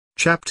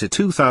Chapter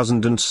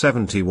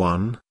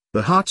 2071,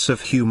 The hearts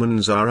of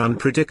humans are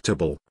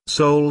unpredictable.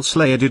 Soul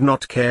Slayer did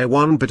not care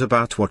one bit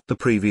about what the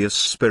previous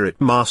spirit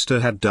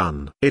master had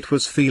done. It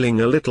was feeling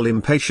a little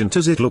impatient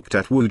as it looked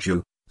at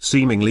Wuju,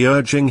 seemingly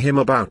urging him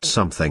about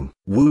something.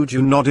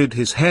 Wuju nodded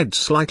his head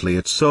slightly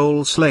at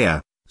Soul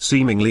Slayer,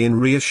 seemingly in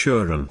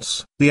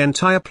reassurance. The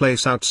entire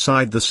place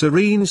outside the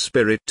serene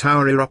spirit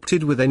tower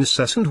erupted with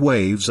incessant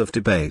waves of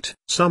debate.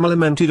 Some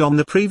lamented on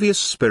the previous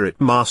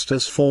spirit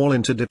master's fall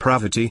into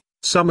depravity,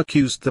 some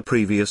accused the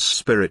previous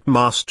spirit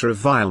master of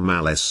vile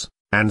malice,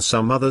 and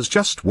some others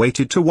just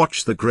waited to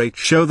watch the great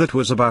show that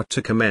was about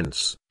to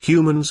commence.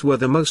 Humans were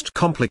the most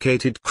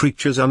complicated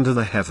creatures under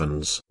the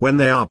heavens. When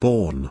they are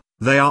born,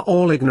 they are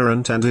all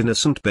ignorant and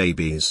innocent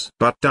babies.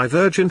 But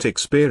divergent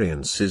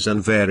experiences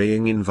and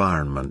varying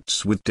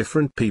environments with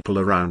different people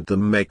around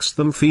them makes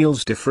them feel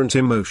different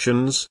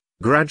emotions,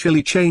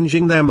 gradually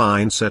changing their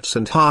mindsets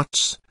and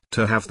hearts,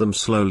 to have them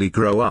slowly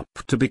grow up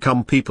to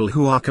become people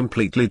who are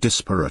completely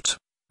disparate.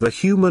 The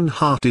human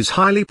heart is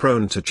highly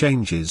prone to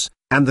changes,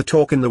 and the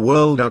talk in the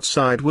world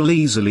outside will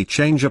easily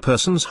change a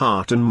person's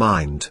heart and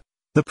mind.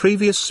 The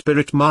previous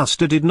spirit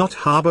master did not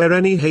harbor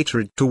any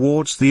hatred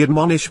towards the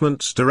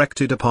admonishments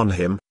directed upon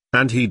him,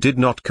 and he did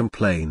not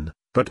complain,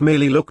 but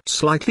merely looked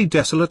slightly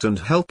desolate and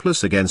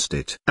helpless against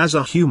it. As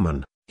a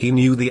human, he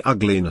knew the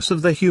ugliness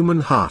of the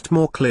human heart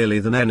more clearly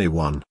than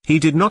anyone. He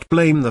did not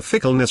blame the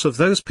fickleness of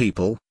those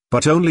people,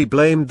 but only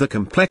blamed the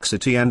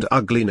complexity and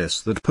ugliness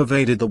that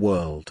pervaded the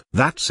world.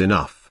 That's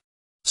enough.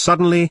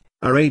 Suddenly,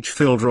 a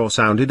rage-filled roar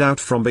sounded out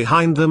from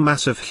behind the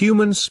mass of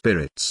human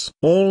spirits.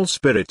 All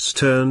spirits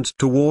turned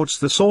towards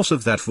the source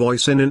of that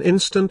voice in an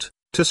instant,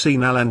 to see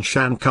Nalan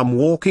Shan come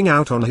walking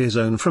out on his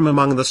own from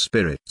among the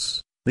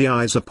spirits, the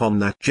eyes upon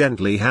that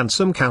gently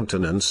handsome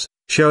countenance,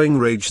 showing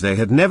rage they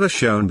had never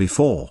shown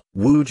before.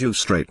 Wuju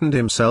straightened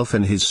himself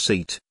in his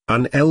seat,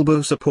 an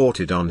elbow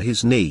supported on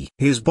his knee.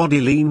 His body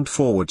leaned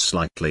forward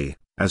slightly,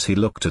 as he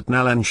looked at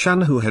Nalan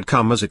Shan, who had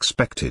come as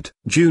expected.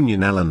 Junior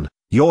Nalan,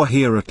 you're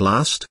here at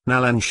last?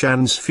 Nalan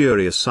Shan's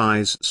furious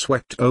eyes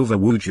swept over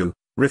Wuju,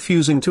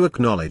 refusing to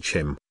acknowledge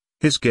him.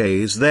 His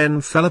gaze then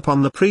fell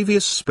upon the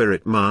previous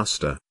spirit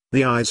master,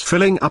 the eyes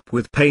filling up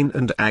with pain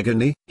and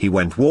agony. He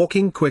went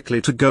walking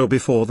quickly to go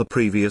before the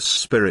previous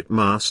spirit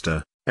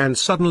master, and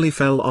suddenly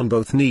fell on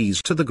both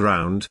knees to the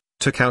ground,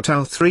 to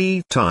kowtow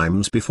 3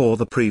 times before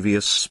the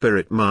previous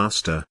spirit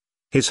master,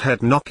 his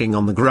head knocking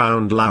on the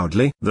ground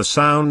loudly. The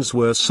sounds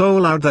were so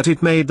loud that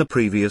it made the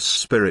previous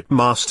spirit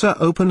master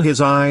open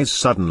his eyes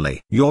suddenly.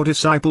 Your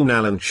disciple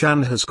Nalan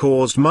Shan has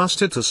caused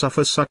master to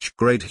suffer such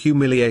great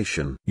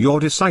humiliation. Your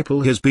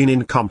disciple has been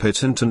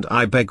incompetent, and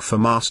I beg for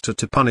master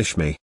to punish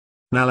me.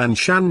 Nalan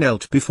Shan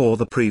knelt before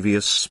the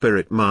previous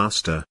spirit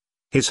master,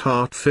 his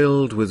heart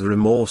filled with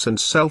remorse and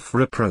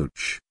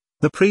self-reproach.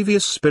 The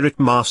previous spirit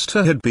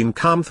master had been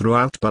calm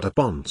throughout, but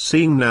upon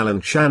seeing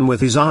Nalan Shan with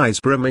his eyes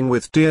brimming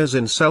with tears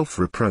in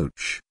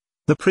self-reproach,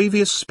 the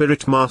previous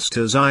spirit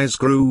master's eyes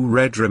grew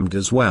red-rimmed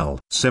as well.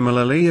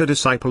 Similarly, a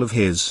disciple of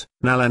his,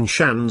 Nalan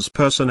Shan's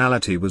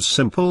personality was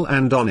simple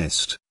and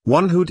honest,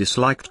 one who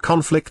disliked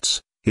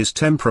conflicts, his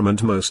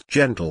temperament most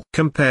gentle.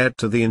 Compared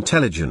to the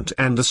intelligent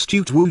and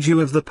astute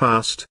Wuju of the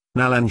past,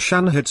 Nalan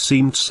Shan had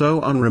seemed so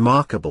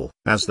unremarkable.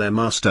 As their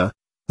master,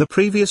 the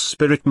previous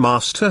spirit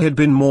master had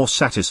been more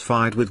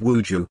satisfied with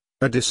Wuju,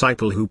 a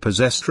disciple who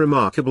possessed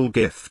remarkable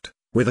gift,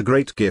 with a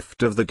great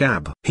gift of the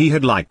gab. He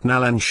had liked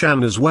Nalan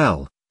Shan as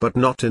well, but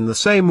not in the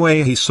same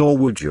way he saw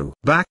Wuju.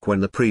 Back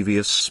when the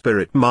previous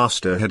spirit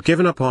master had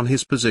given up on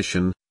his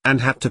position, and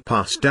had to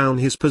pass down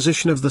his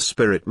position of the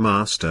spirit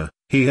master,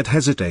 he had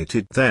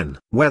hesitated then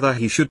whether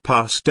he should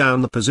pass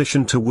down the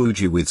position to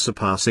Wuju with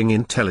surpassing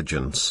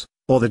intelligence,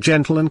 or the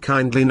gentle and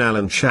kindly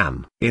Nalan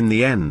Shan. In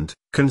the end,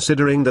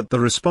 considering that the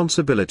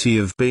responsibility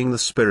of being the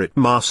spirit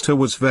master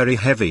was very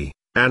heavy,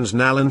 and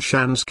Nalan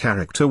Shan's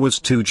character was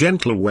too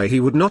gentle where he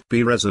would not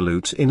be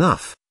resolute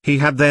enough, he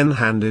had then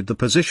handed the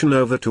position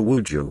over to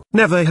Wuju.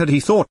 Never had he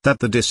thought that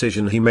the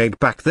decision he made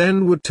back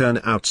then would turn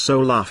out so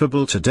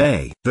laughable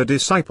today. The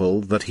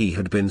disciple that he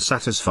had been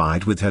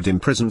satisfied with had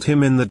imprisoned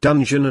him in the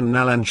dungeon, and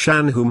Nalan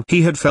Shan, whom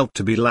he had felt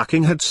to be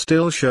lacking, had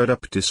still showed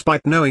up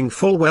despite knowing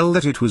full well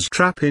that it was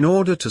trap in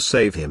order to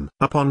save him.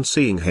 Upon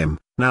seeing him,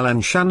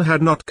 Nalan Shan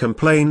had not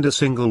complained a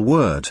single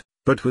word,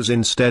 but was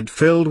instead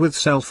filled with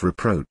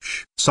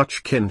self-reproach.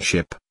 Such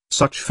kinship,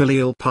 such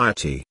filial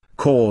piety,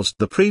 caused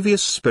the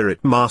previous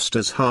spirit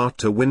master's heart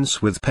to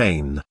wince with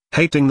pain,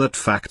 hating that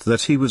fact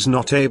that he was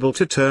not able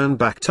to turn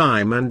back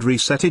time and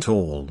reset it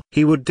all.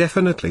 He would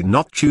definitely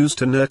not choose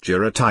to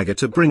nurture a tiger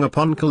to bring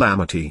upon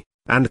calamity,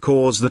 and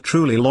cause the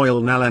truly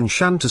loyal Nalan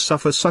Shan to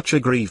suffer such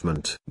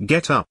aggrievement.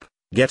 Get up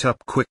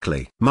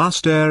quickly.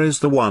 Master is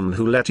the one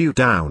who let you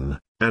down,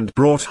 and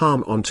brought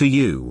harm onto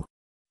you.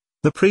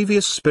 The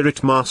previous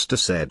spirit master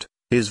said,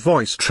 his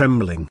voice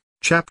trembling.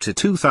 Chapter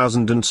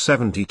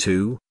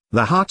 2072,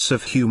 The hearts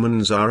of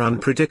humans are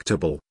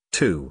unpredictable.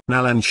 2.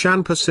 Nalan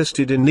Shan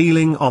persisted in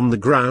kneeling on the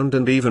ground,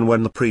 and even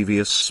when the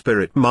previous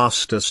spirit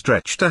master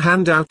stretched a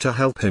hand out to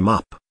help him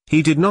up,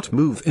 He did not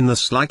move in the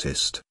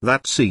slightest.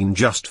 That scene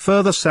just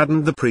further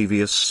saddened the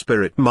previous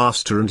spirit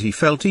master, and he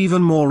felt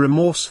even more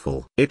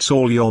remorseful. It's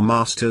all your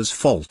master's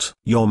fault.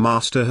 Your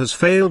master has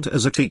failed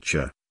as a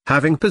teacher,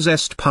 having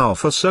possessed power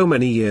for so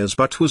many years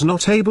but was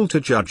not able to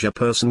judge a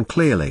person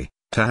clearly,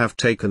 to have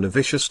taken a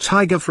vicious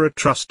tiger for a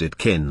trusted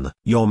kin.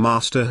 Your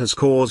master has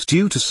caused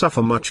you to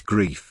suffer much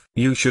grief.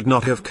 You should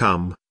not have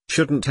come,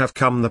 shouldn't have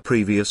come. The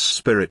previous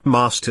spirit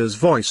master's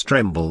voice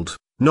trembled,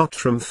 not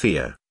from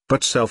fear,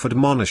 but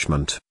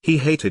self-admonishment. He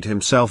hated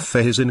himself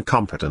for his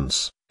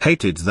incompetence,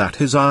 hated that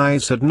his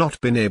eyes had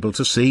not been able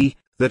to see,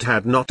 that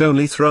had not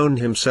only thrown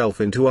himself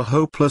into a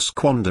hopeless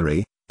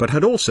quandary, but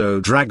had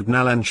also dragged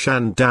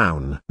Nalanshan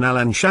down.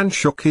 Nalanshan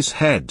shook his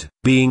head.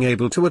 Being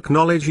able to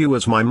acknowledge you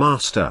as my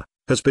master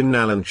has been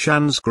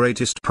Nalanshan's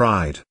greatest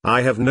pride.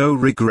 I have no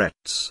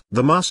regrets.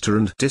 The master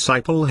and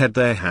disciple had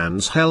their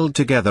hands held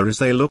together as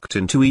they looked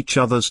into each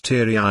other's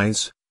teary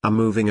eyes, a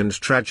moving and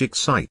tragic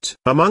sight.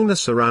 Among the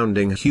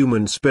surrounding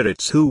human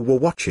spirits who were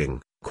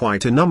watching,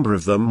 quite a number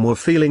of them were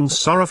feeling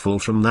sorrowful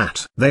from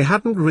that. They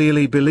hadn't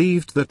really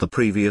believed that the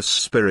previous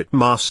spirit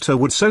master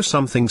would do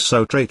something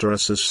so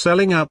traitorous as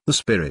selling out the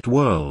spirit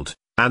world,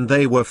 and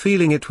they were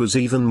feeling it was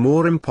even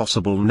more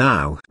impossible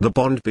now. The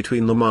bond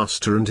between the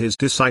master and his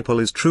disciple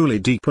is truly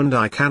deep, and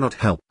I cannot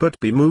help but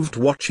be moved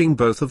watching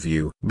both of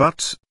you.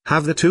 But,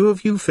 have the two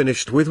of you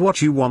finished with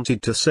what you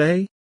wanted to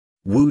say?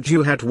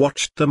 Wuju had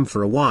watched them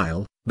for a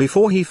while,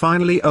 before he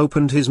finally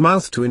opened his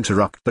mouth to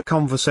interrupt the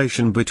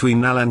conversation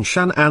between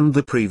Nalanshan and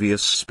the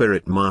previous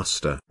spirit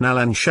master.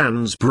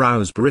 Nalanshan's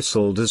brows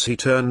bristled as he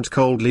turned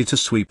coldly to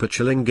sweep a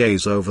chilling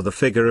gaze over the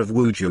figure of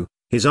Wuju,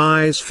 his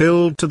eyes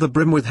filled to the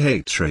brim with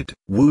hatred.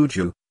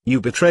 Wuju,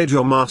 you betrayed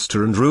your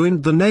master and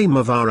ruined the name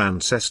of our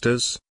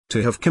ancestors,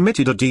 to have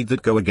committed a deed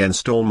that go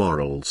against all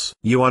morals.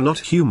 You are not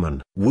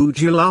human.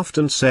 Wuju laughed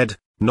and said,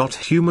 not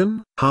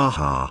human? Ha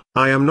ha.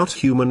 I am not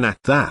human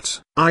at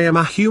that. I am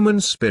a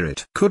human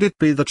spirit. Could it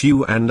be that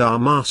you and our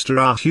master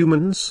are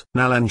humans?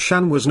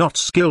 Nalanshan was not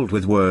skilled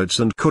with words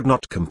and could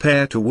not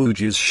compare to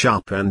Wuju's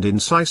sharp and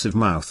incisive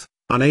mouth,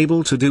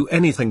 unable to do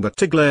anything but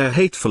to glare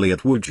hatefully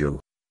at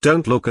Wuju.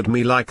 Don't look at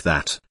me like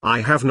that.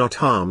 I have not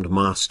harmed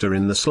master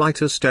in the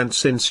slightest, and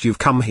since you've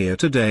come here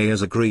today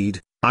as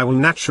agreed, I will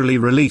naturally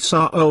release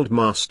our old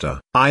master.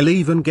 I'll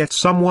even get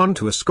someone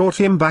to escort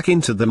him back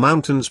into the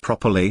mountains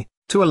properly,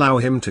 to allow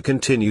him to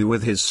continue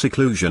with his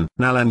seclusion.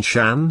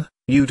 Nalanshan,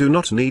 you do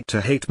not need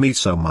to hate me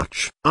so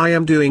much. I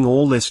am doing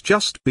all this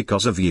just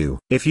because of you.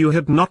 If you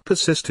had not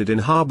persisted in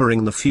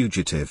harboring the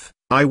fugitive,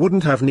 I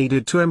wouldn't have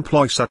needed to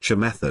employ such a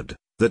method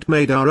that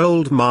made our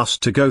old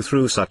master go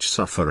through such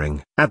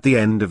suffering. At the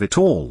end of it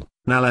all,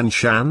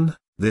 Nalanshan,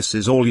 this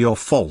is all your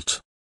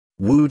fault.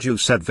 Wuju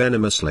said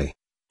venomously.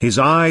 His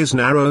eyes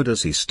narrowed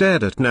as he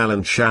stared at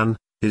Nalanshan,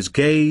 his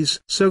gaze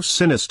so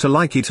sinister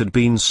like it had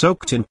been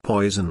soaked in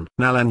poison.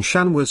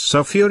 Nalanshan was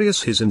so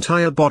furious his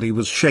entire body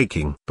was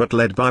shaking. But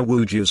led by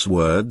Wuju's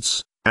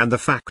words, and the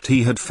fact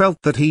he had felt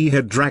that he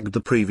had dragged the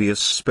previous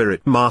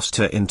spirit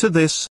master into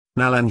this,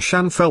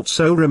 Nalanshan felt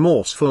so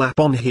remorseful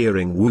upon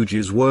hearing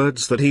Wuju's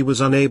words that he was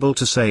unable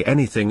to say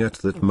anything at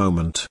that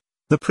moment.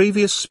 The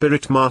previous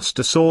spirit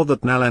master saw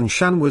that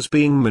Nalanshan was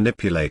being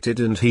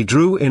manipulated, and he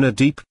drew in a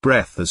deep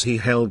breath as he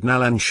held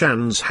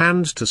Nalanshan's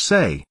hand to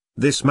say,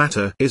 this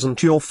matter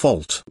isn't your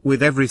fault.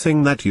 With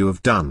everything that you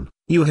have done,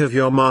 you have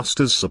your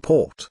master's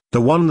support.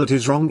 The one that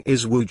is wrong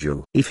is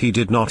Wuju. If he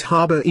did not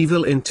harbor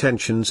evil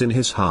intentions in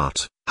his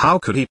heart, how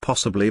could he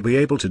possibly be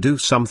able to do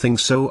something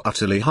so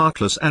utterly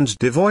heartless and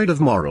devoid of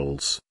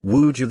morals?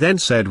 Wuju then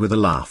said with a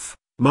laugh,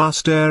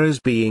 Master is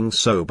being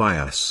so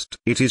biased.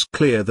 It is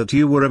clear that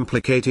you were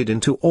implicated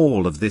into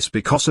all of this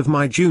because of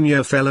my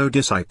junior fellow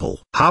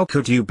disciple. How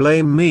could you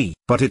blame me?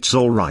 But it's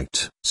all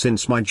right.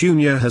 Since my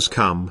junior has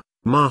come,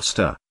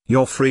 Master,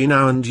 you're free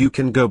now and you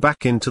can go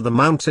back into the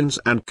mountains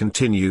and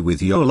continue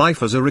with your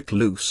life as a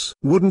recluse.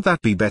 Wouldn't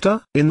that be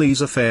better? In these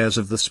affairs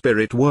of the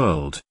spirit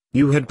world,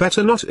 you had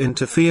better not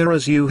interfere,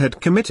 as you had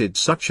committed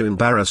such an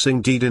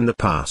embarrassing deed in the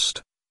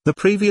past. The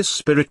previous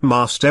spirit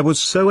master was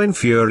so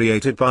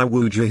infuriated by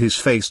Wuju his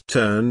face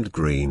turned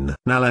green.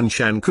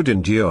 Nalanshan could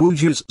endure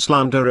Wuju's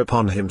slander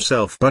upon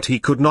himself, but he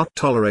could not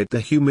tolerate the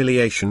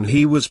humiliation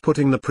he was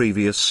putting the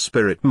previous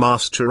spirit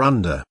master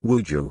under.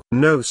 Wuju,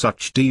 no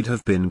such deed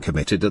have been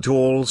committed at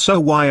all, so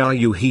why are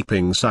you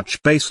heaping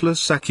such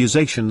baseless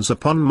accusations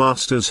upon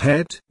master's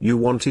head? You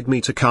wanted me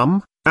to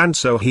come, and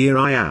so here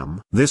I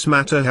am. This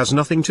matter has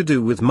nothing to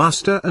do with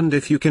master, and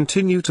if you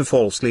continue to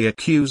falsely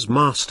accuse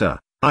master,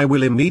 I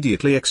will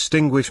immediately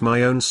extinguish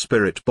my own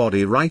spirit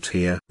body right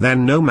here.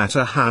 Then no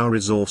matter how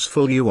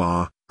resourceful you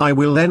are, I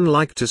will then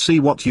like to see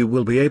what you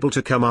will be able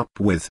to come up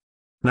with.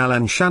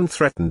 Nalanshan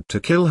threatened to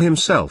kill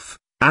himself,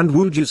 and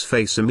Wuju's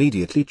face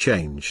immediately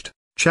changed.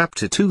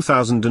 Chapter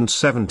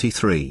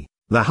 2073,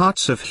 The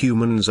Hearts of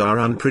Humans Are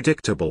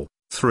Unpredictable.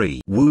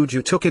 3.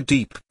 Wuju took a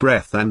deep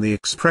breath and the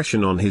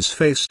expression on his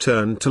face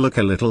turned to look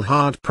a little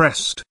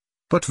hard-pressed.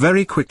 But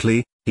very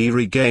quickly, he He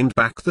regained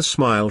back the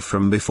smile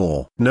from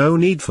before. "No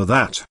need for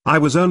that. I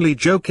was only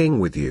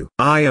joking with you.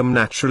 I am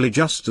naturally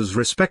just as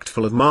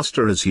respectful of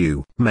master as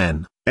you.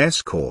 Men,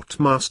 escort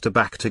master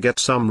back to get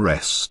some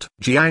rest."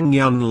 Jiang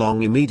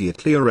Yunlong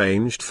immediately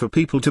arranged for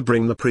people to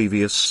bring the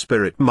previous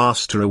spirit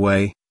master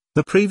away.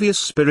 The previous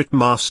spirit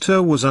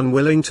master was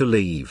unwilling to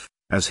leave,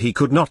 as he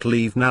could not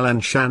leave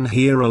Nalanshan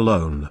here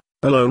alone,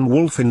 a lone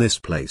wolf in this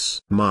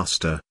place.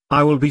 "Master,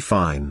 I will be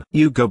fine.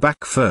 You go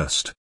back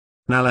first,"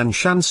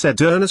 Nalanshan said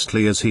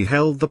earnestly as he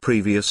held the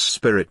previous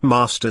spirit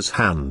master's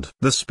hand.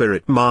 The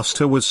spirit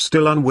master was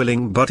still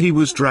unwilling, but he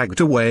was dragged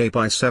away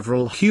by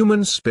several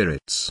human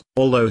spirits.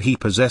 Although he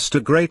possessed a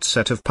great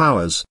set of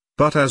powers,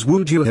 but as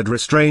Wuju had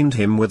restrained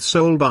him with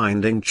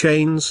soul-binding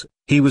chains,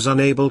 he was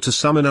unable to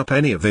summon up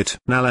any of it.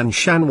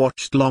 Nalanshan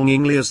watched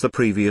longingly as the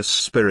previous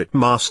spirit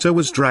master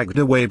was dragged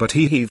away, but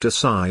he heaved a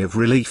sigh of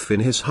relief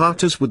in his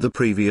heart as with the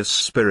previous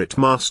spirit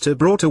master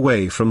brought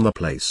away from the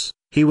place,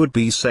 he would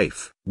be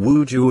safe.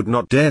 Wuju would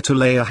not dare to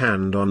lay a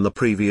hand on the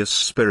previous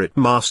spirit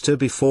master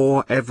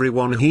before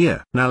everyone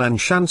here.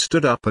 Nalanshan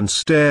stood up and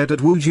stared at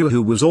Wuju,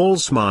 who was all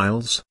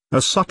smiles,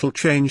 a subtle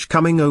change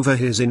coming over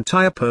his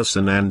entire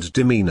person and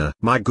demeanor.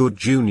 "My good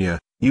junior,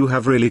 you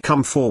have really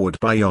come forward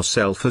by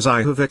yourself as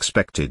I have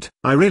expected.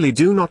 I really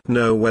do not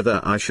know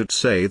whether I should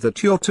say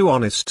that you're too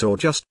honest or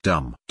just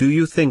dumb. Do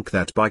you think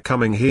that by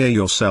coming here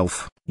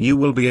yourself, you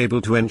will be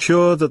able to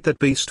ensure that that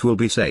beast will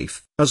be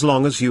safe? As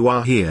long as you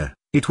are here,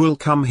 it will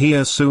come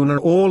here sooner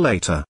or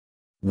later."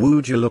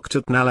 Wuju looked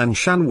at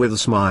Nalanshan with a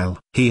smile.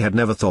 He had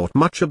never thought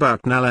much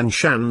about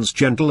Nalanshan's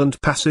gentle and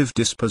passive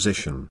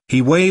disposition.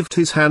 He waved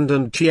his hand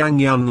and Jiang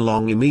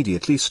Yunlong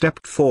immediately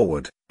stepped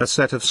forward, a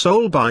set of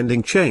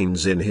soul-binding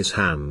chains in his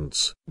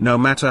hands. No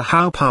matter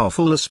how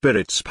powerful the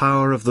spirit's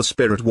power of the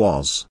spirit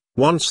was,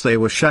 once they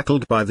were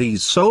shackled by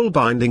these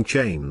soul-binding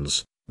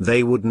chains,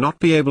 they would not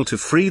be able to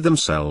free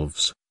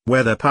themselves,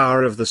 where the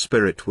power of the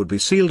spirit would be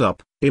sealed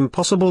up,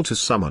 impossible to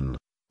summon.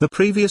 The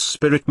previous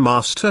spirit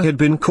master had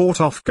been caught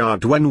off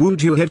guard when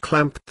Wuju had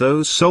clamped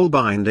those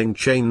soul-binding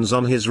chains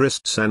on his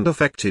wrists, and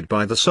affected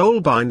by the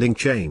soul-binding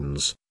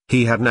chains,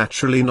 he had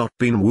naturally not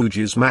been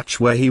Wuju's match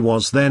where he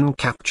was then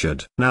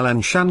captured.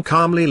 Nalanshan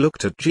calmly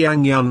looked at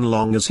Jiang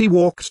Yunlong as he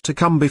walked to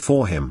come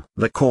before him.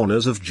 The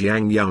corners of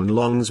Jiang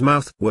Yunlong's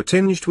mouth were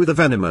tinged with a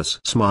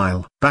venomous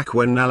smile. Back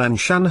when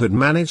Nalanshan had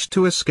managed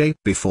to escape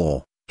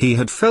before, he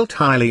had felt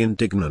highly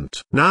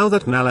indignant. Now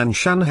that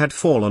Nalanshan had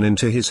fallen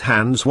into his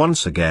hands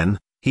once again,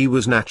 he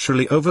was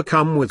naturally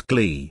overcome with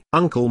glee.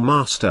 "Uncle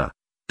Master,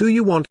 do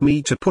you want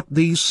me to put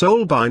these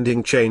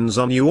soul-binding chains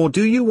on you, or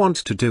do you want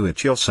to do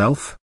it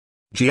yourself?"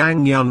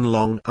 Jiang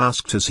Yunlong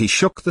asked as he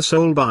shook the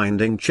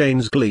soul-binding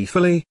chains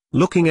gleefully,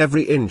 looking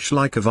every inch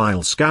like a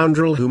vile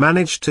scoundrel who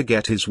managed to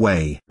get his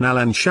way.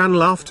 Nalanshan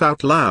laughed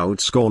out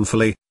loud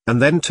scornfully, and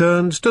then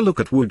turned to look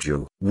at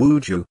Wuju.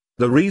 "Wuju,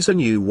 the reason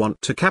you want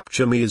to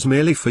capture me is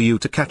merely for you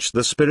to catch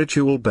the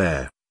spiritual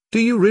bear. Do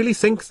you really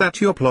think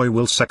that your ploy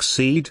will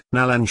succeed?"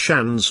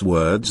 Nalanshan's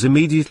words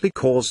immediately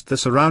caused the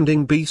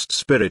surrounding beast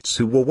spirits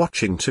who were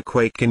watching to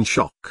quake in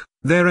shock,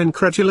 their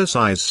incredulous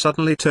eyes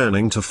suddenly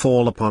turning to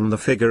fall upon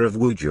the figure of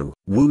Wuju.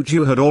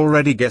 Wuju had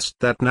already guessed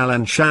that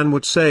Nalanshan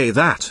would say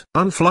that.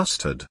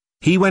 Unflustered,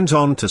 he went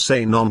on to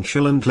say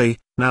nonchalantly,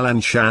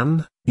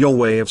 "Nalanshan, your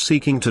way of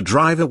seeking to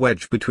drive a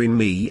wedge between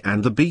me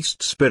and the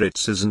beast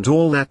spirits isn't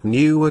all that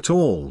new at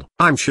all.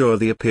 I'm sure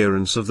the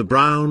appearance of the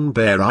brown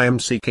bear I am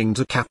seeking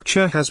to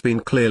capture has been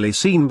clearly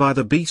seen by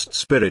the beast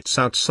spirits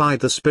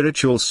outside the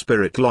spiritual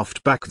spirit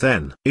loft back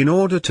then. In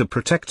order to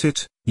protect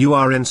it, you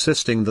are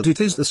insisting that it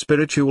is the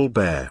spiritual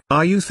bear.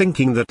 Are you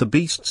thinking that the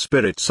beast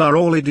spirits are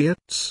all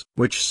idiots?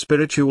 Which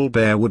spiritual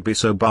bear would be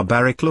so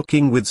barbaric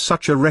looking with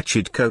such a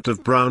wretched coat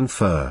of brown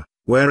fur,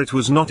 where it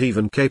was not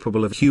even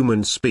capable of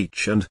human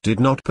speech and did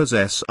not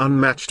possess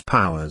unmatched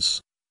powers?"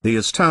 The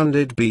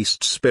astounded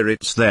beast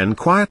spirits then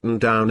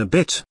quietened down a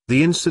bit.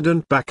 The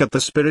incident back at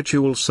the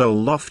spiritual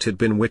soul loft had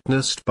been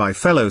witnessed by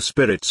fellow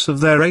spirits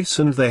of their race,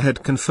 and they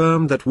had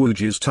confirmed that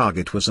Wuju's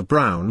target was a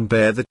brown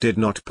bear that did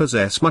not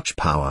possess much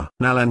power.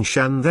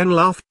 Nalanshan then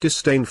laughed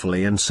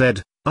disdainfully and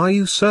said, "Are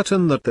you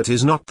certain that that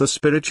is not the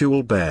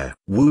spiritual bear?"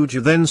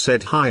 Wuju then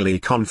said highly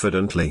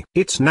confidently,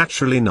 "It's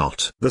naturally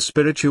not. The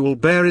spiritual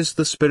bear is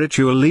the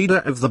spiritual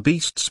leader of the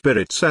beast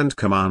spirits and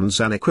commands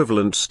an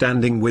equivalent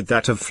standing with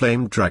that of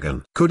Flame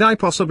Dragon. Could I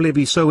possibly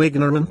be so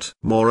ignorant?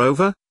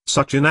 Moreover,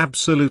 such an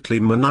absolutely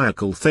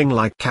maniacal thing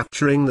like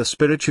capturing the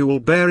spiritual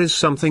bear is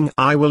something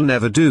I will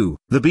never do.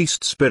 The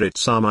beast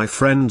spirits are my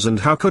friends,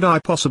 and how could I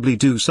possibly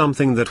do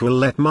something that will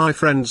let my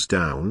friends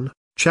down?"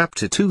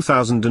 Chapter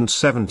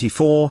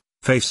 2074,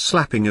 Face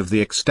Slapping of the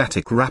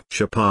Ecstatic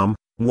Rapture Palm,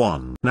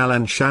 1.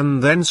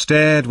 Nalanshan then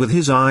stared with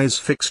his eyes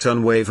fixed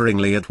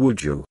unwaveringly at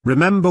Wuju.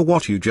 "Remember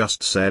what you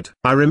just said?"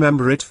 "I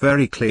remember it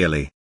very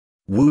clearly,"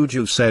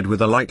 Wuju said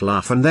with a light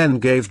laugh, and then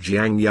gave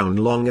Jiang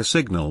Yunlong a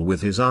signal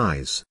with his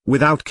eyes.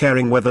 Without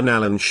caring whether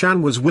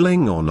Nalanshan was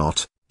willing or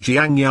not,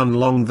 Jiang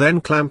Yunlong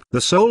then clamped the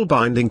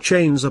soul-binding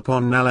chains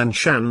upon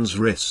Nalanshan's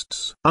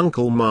wrists.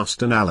 "Uncle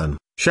Master Nalan,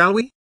 shall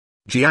we?"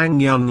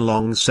 Jiang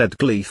Yunlong said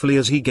gleefully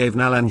as he gave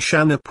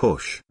Nalanshan a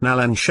push.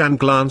 Nalanshan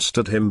glanced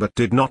at him but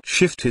did not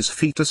shift his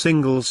feet a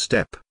single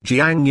step.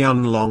 Jiang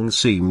Yunlong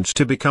seemed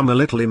to become a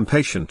little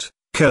impatient,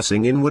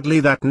 cursing inwardly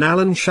that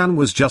Nalanshan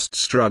was just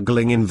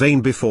struggling in vain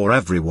before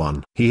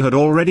everyone. He had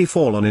already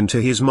fallen into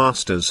his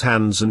master's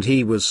hands and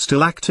he was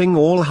still acting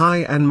all high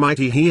and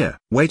mighty here.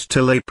 Wait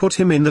till they put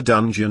him in the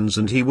dungeons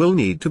and he will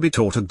need to be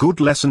taught a good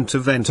lesson to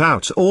vent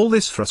out all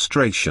this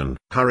frustration.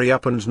 Hurry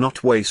up and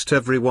not waste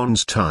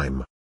everyone's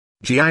time.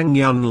 Jiang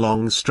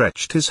Yunlong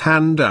stretched his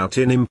hand out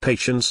in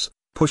impatience,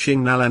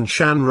 pushing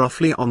Nalanshan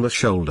roughly on the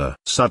shoulder.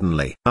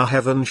 Suddenly, a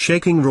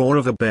heaven-shaking roar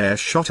of a bear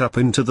shot up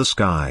into the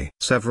sky.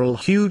 Several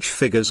huge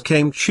figures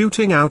came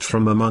shooting out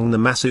from among the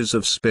masses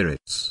of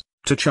spirits,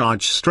 to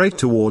charge straight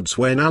towards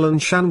where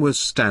Nalanshan was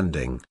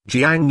standing.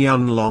 Jiang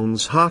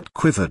Yunlong's heart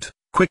quivered,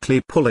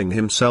 quickly pulling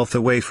himself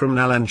away from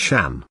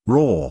Nalanshan.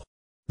 Roar!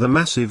 The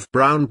massive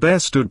brown bear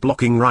stood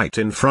blocking right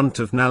in front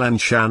of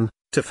Nalanshan,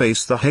 to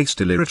face the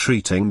hastily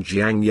retreating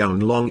Jiang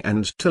Yunlong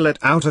and to let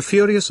out a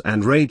furious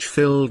and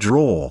rage-filled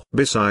roar.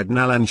 Beside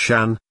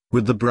Nalanshan,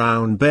 with the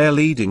brown bear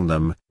leading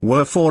them,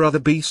 were 4 other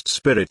beast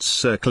spirits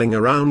circling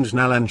around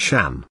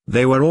Nalanshan.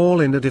 They were all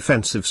in a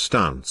defensive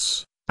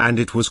stance, and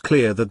it was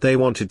clear that they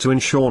wanted to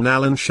ensure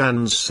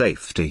Nalanshan's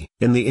safety.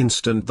 In the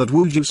instant that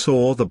Wuju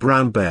saw the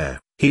brown bear,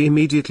 he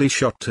immediately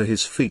shot to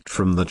his feet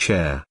from the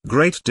chair.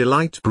 Great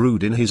delight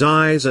brewed in his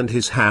eyes and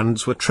his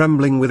hands were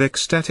trembling with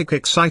ecstatic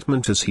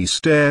excitement as he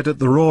stared at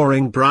the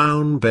roaring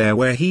brown bear,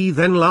 where he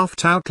then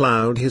laughed out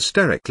loud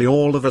hysterically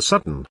all of a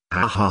sudden.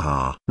 Ha ha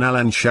ha.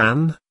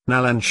 Nalanshan,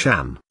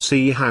 Nalanshan.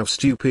 See how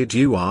stupid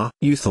you are.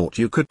 You thought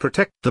you could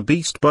protect the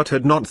beast but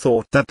had not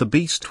thought that the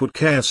beast would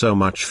care so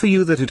much for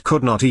you that it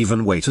could not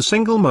even wait a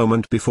single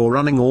moment before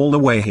running all the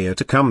way here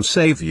to come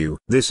save you.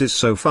 This is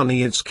so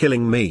funny it's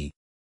killing me.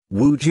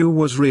 Wuju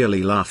was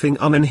really laughing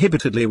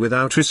uninhibitedly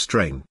without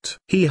restraint.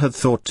 He had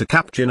thought to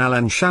capture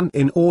Nalanshan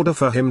in order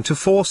for him to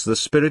force the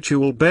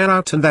spiritual bear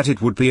out, and that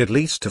it would be at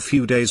least a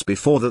few days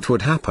before that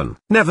would happen.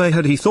 Never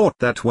had he thought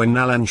that when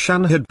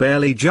Nalanshan had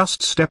barely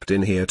just stepped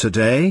in here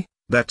today,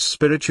 that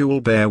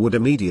spiritual bear would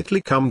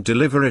immediately come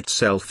deliver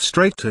itself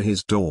straight to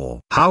his door.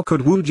 How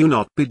could Wuju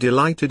not be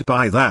delighted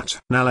by that?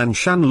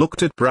 Nalanshan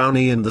looked at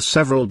Brownie and the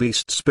several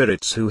beast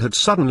spirits who had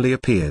suddenly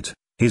appeared,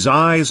 his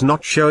eyes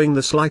not showing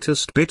the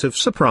slightest bit of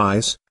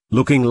surprise,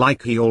 looking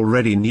like he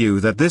already knew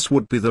that this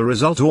would be the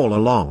result all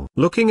along.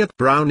 Looking at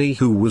Brownie,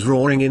 who was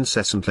roaring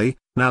incessantly,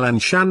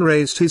 Nalanshan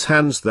raised his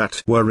hands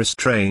that were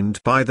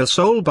restrained by the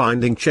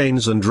soul-binding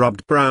chains and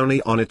rubbed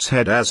Brownie on its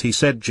head as he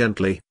said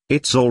gently,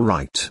 "It's all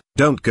right,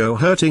 don't go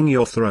hurting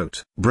your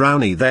throat."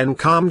 Brownie then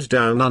calmed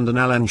down under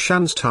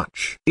Nalanshan's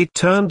touch. It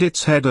turned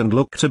its head and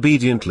looked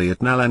obediently at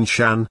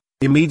Nalanshan,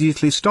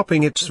 immediately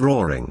stopping its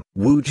roaring.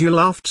 Wuju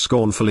laughed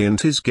scornfully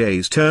and his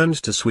gaze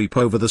turned to sweep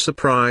over the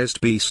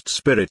surprised beast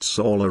spirits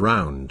all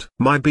around.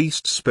 My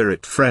beast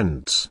spirit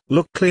friends,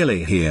 look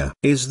clearly here.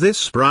 Is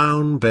this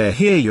brown bear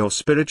here your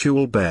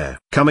spiritual bear?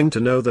 Coming to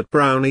know that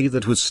Brownie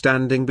that was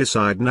standing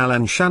beside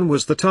Nalanshan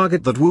was the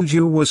target that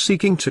Wuju was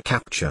seeking to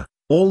capture,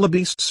 all the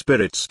beast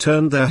spirits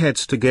turned their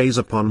heads to gaze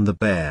upon the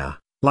bear,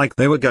 like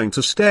they were going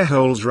to stare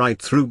holes right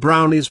through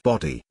Brownie's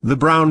body. The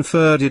brown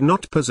fur did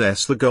not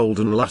possess the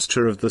golden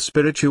luster of the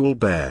spiritual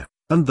bear,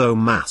 and though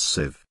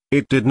massive,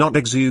 it did not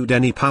exude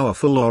any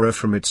powerful aura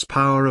from its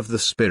power of the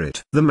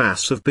spirit. The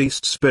mass of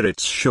beast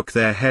spirits shook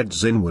their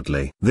heads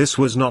inwardly. This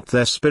was not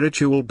their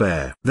spiritual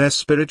bear. Their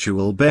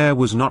spiritual bear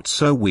was not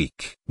so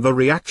weak. The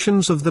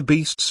reactions of the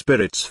beast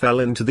spirits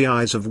fell into the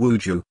eyes of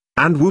Wuju,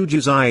 and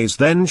Wuju's eyes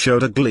then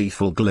showed a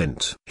gleeful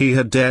glint. He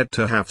had dared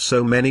to have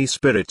so many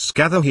spirits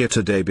gather here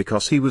today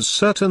because he was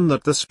certain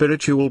that the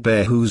spiritual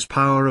bear, whose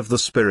power of the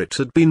spirit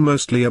had been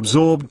mostly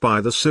absorbed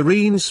by the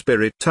serene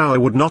spirit tower,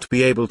 would not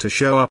be able to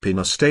show up in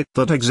a state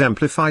that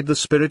exemplified the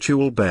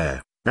spiritual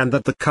bear, and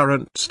that the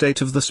current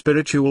state of the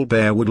spiritual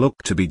bear would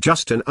look to be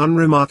just an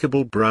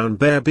unremarkable brown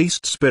bear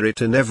beast spirit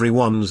in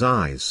everyone's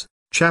eyes.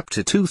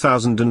 Chapter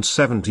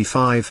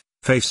 2075,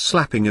 Face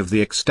Slapping of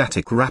the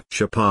Ecstatic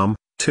Rapture Palm.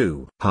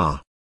 2.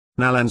 Ha!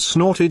 Nalan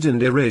snorted in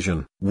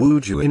derision.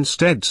 Wuju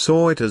instead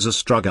saw it as a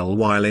struggle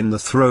while in the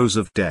throes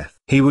of death.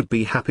 He would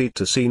be happy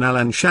to see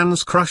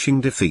Nalanshan's crushing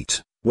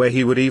defeat, where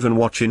he would even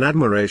watch in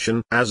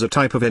admiration as a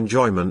type of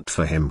enjoyment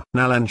for him.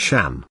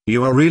 Nalanshan,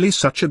 you are really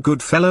such a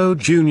good fellow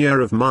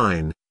junior of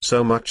mine,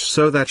 so much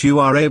so that you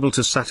are able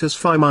to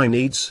satisfy my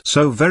needs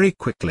so very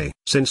quickly.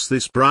 Since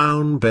this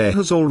brown bear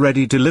has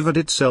already delivered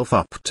itself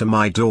up to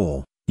my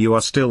door, you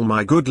are still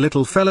my good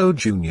little fellow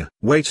junior.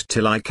 Wait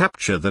till I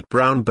capture that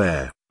brown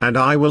bear, and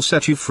I will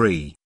set you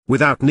free,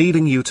 without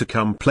needing you to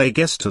come play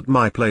guest at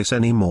my place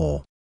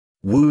anymore.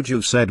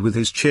 Wuju said with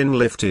his chin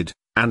lifted,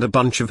 and a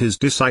bunch of his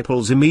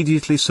disciples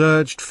immediately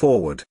surged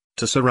forward,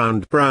 to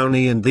surround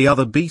Brownie and the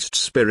other beast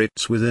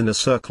spirits within a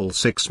circle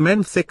 6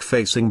 men thick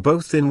facing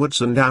both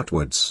inwards and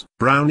outwards.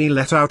 Brownie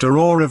let out a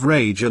roar of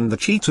rage and the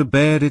cheetah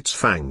bared its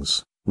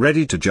fangs,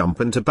 ready to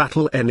jump into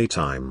battle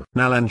anytime.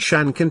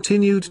 Nalanshan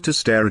continued to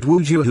stare at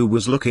Wuju, who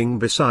was looking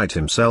beside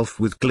himself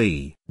with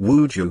glee.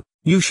 Wuju,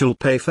 You shall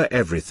pay for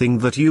everything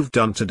that you've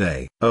done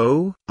today.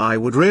 Oh, I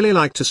would really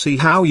like to see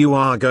how you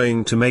are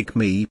going to make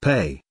me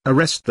pay.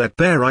 Arrest that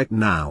bear right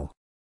now.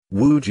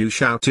 Wu Ju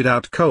shouted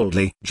out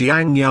coldly.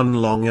 Jiang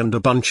Yunlong and a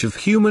bunch of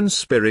human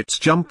spirits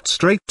jumped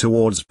straight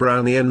towards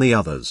Brownie and the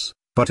others,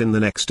 but in the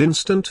next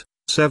instant,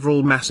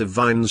 several massive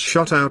vines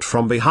shot out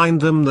from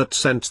behind them that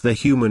sent the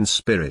human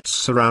spirits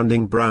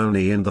surrounding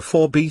Brownie and the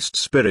four beast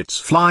spirits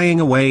flying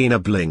away in a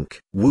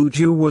blink. Wu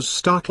Ju was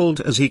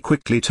startled as he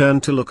quickly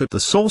turned to look at the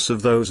source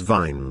of those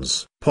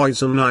vines.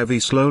 Poison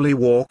ivy slowly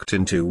walked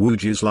into Wu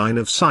Ju's line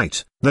of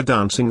sight, the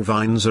dancing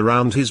vines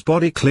around his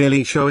body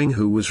clearly showing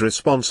who was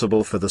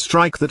responsible for the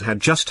strike that had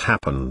just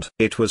happened.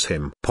 It was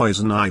him.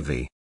 Poison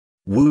ivy.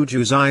 Wu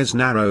Ju's eyes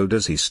narrowed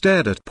as he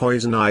stared at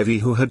Poison Ivy,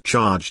 who had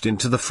charged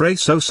into the fray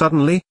so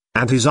suddenly,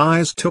 and his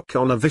eyes took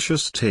on a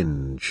vicious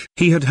tinge.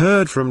 He had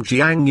heard from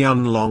Jiang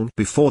Yunlong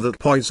before that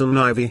Poison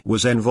Ivy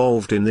was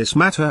involved in this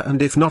matter, and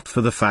if not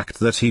for the fact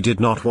that he did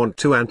not want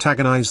to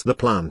antagonize the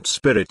plant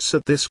spirits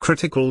at this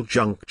critical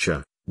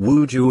juncture,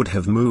 Wu Ju would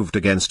have moved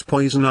against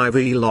Poison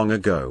Ivy long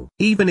ago.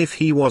 Even if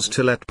he was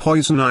to let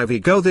Poison Ivy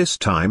go this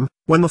time,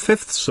 when the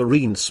fifth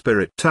Serene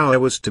Spirit Tower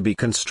was to be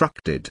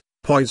constructed,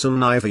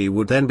 Poison Ivy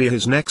would then be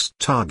his next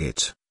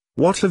target.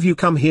 What have you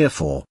come here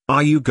for?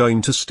 Are you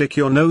going to stick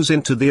your nose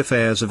into the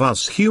affairs of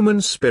us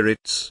human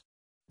spirits?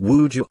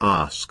 Wu Ju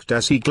asked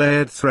as he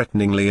glared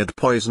threateningly at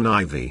Poison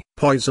Ivy.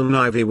 Poison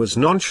Ivy was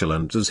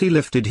nonchalant as he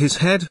lifted his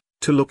head,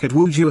 to look at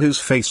Wu Ju, whose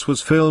face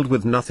was filled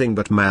with nothing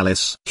but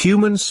malice.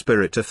 Human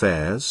spirit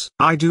affairs?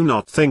 I do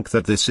not think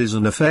that this is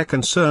an affair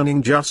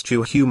concerning just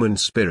you human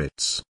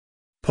spirits.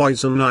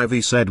 Poison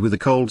Ivy said with a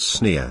cold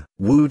sneer.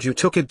 Wu Ju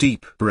took a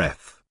deep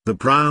breath. The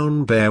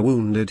brown bear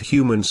wounded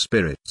human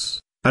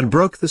spirits, and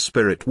broke the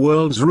spirit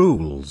world's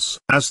rules.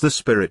 As the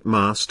spirit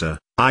master,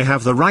 I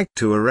have the right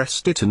to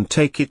arrest it and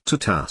take it to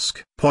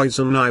task.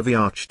 Poison Ivy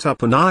arched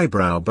up an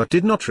eyebrow but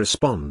did not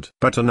respond.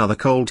 But another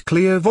cold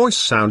clear voice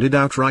sounded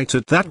out right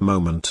at that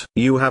moment.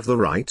 You have the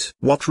right?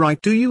 What right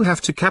do you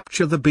have to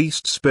capture the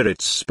beast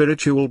spirit's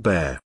spiritual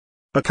bear?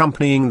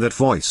 Accompanying that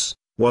voice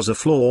was a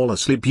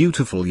flawlessly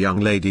beautiful young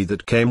lady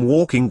that came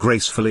walking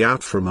gracefully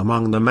out from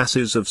among the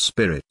masses of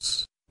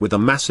spirits, with a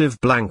massive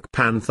blank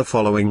panther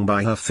following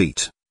by her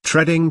feet,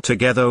 treading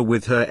together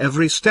with her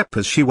every step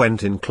as she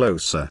went in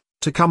closer,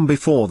 to come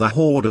before the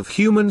horde of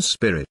human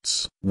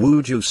spirits.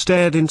 Wu Ju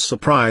stared in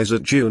surprise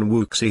at Jun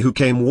Wuxi, who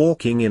came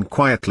walking in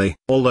quietly,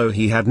 although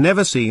he had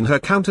never seen her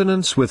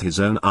countenance with his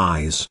own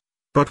eyes.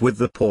 But with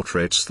the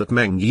portraits that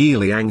Meng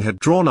Yiliang had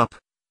drawn up,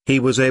 he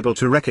was able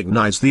to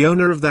recognize the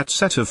owner of that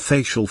set of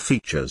facial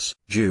features.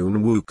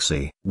 Jun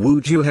Wuxi. Wu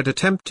Ju had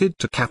attempted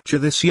to capture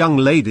this young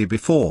lady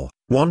before,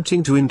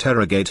 wanting to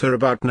interrogate her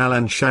about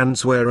Nalan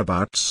Shan's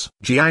whereabouts.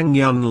 Jiang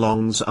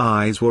Yunlong's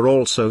eyes were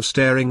also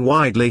staring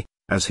widely,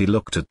 as he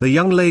looked at the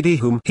young lady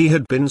whom he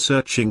had been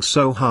searching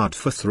so hard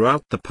for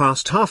throughout the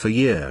past half a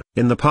year.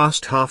 In the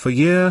past half a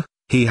year,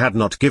 he had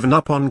not given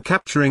up on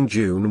capturing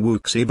Jun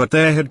Wuxi, but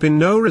there had been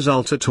no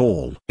result at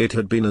all. It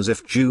had been as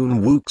if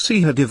Jun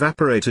Wuxi had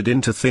evaporated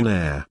into thin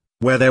air,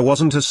 where there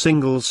wasn't a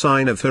single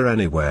sign of her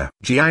anywhere.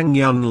 Jiang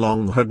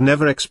Yunlong had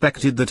never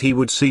expected that he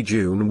would see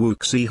Jun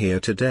Wuxi here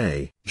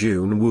today.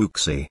 Jun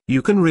Wuxi.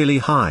 You can really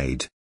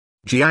hide.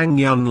 Jiang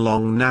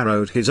Yunlong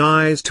narrowed his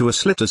eyes to a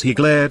slit as he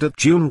glared at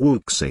Jun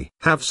Wuxi.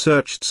 Have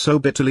searched so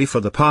bitterly for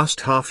the past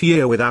half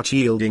year without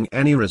yielding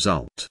any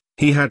result.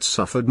 He had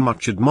suffered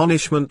much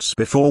admonishments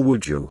before Wu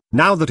Ju.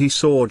 Now that he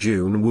saw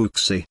Jun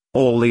Wuxi,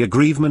 all the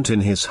aggrievement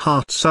in his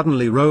heart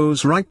suddenly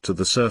rose right to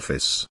the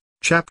surface.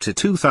 Chapter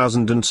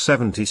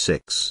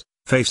 2076,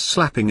 Face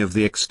Slapping of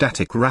the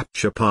Ecstatic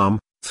Rapture Palm,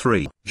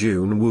 3.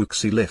 Jun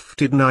Wuxi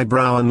lifted an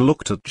eyebrow and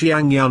looked at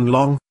Jiang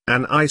Yunlong,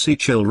 an icy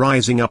chill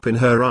rising up in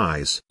her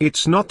eyes.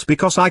 It's not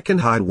because I can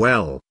hide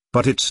well,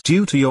 but it's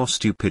due to your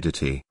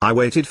stupidity. I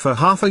waited for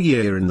half a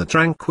year in the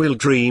tranquil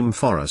dream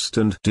forest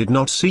and did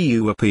not see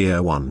you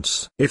appear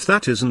once. If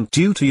that isn't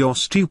due to your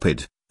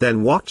stupid,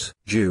 then what?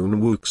 Jun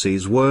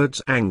Wuxi's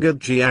words angered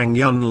Jiang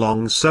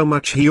Yunlong so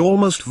much he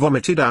almost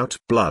vomited out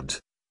blood.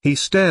 He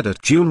stared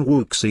at Jun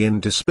Wuxi in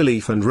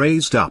disbelief and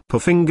raised up a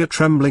finger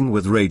trembling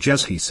with rage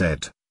as he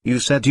said, You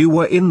said you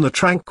were in the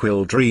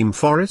tranquil dream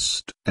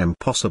forest?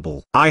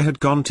 Impossible. I had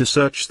gone to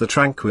search the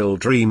tranquil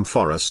dream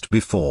forest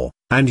before,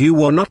 and you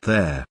were not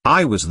there.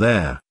 I was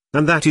there,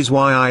 and that is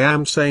why I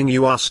am saying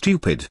you are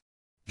stupid.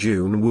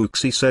 Jun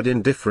Wuxi said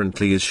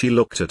indifferently as she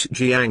looked at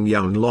Jiang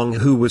Yunlong,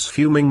 who was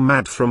fuming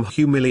mad from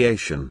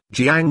humiliation.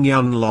 Jiang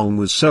Yunlong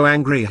was so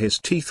angry his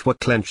teeth were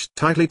clenched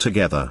tightly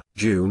together.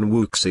 Jun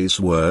Wuxi's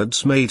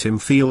words made him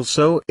feel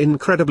so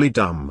incredibly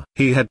dumb.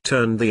 He had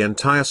turned the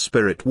entire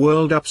spirit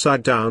world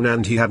upside down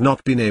and he had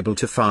not been able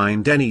to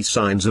find any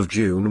signs of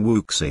Jun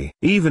Wuxi.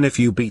 Even if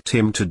you beat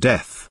him to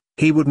death,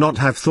 he would not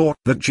have thought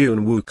that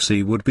Jun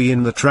Wuxi would be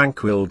in the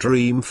tranquil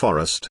dream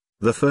forest,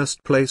 the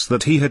first place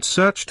that he had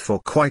searched for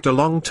quite a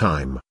long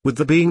time. With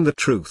the being the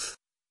truth,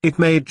 it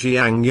made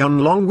Jiang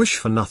Yunlong wish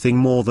for nothing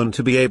more than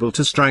to be able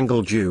to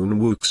strangle Jun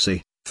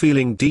Wuxi,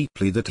 feeling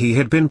deeply that he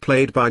had been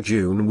played by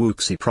Jun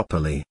Wuxi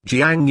properly.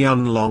 Jiang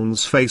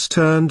Yunlong's face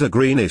turned a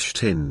greenish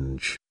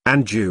tinge,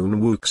 and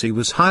Jun Wuxi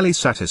was highly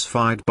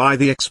satisfied by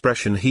the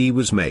expression he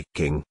was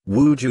making.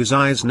 Wu Ju's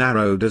eyes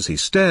narrowed as he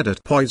stared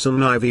at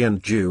Poison Ivy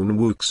and Jun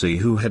Wuxi,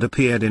 who had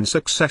appeared in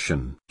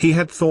succession. He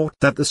had thought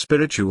that the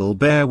spiritual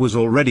bear was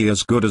already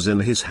as good as in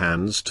his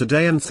hands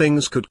today and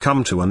things could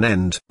come to an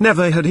end.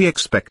 Never had he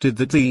expected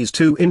that these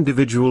two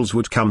individuals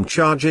would come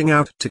charging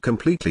out to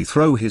completely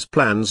throw his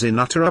plans in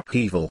utter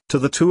upheaval. To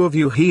the two of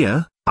you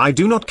here, I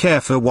do not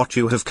care for what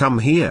you have come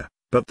here.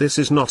 But this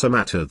is not a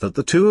matter that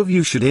the two of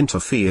you should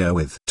interfere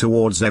with.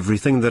 Towards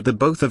everything that the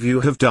both of you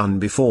have done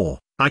before,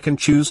 I can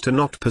choose to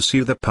not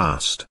pursue the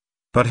past.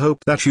 But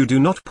hope that you do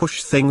not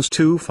push things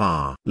too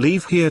far.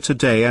 Leave here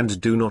today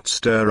and do not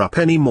stir up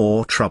any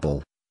more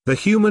trouble. The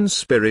human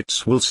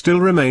spirits will still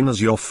remain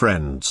as your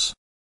friends.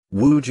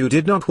 Wu Ju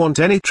did not want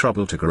any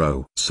trouble to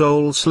grow.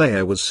 Soul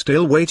Slayer was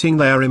still waiting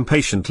there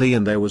impatiently,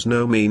 and there was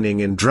no meaning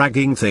in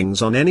dragging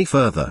things on any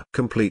further.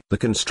 Complete the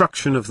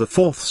construction of the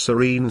fourth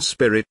Serene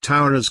Spirit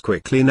Tower as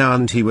quickly now,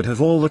 and he would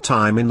have all the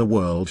time in the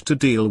world to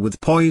deal with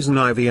Poison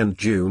Ivy and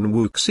Jun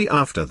Wuxi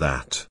after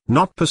that.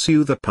 Not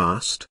pursue the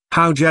past?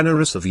 How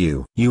generous of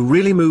you. You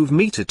really move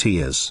me to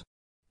tears.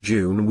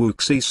 Jun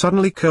Wuxi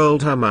suddenly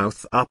curled her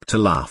mouth up to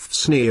laugh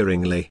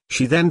sneeringly.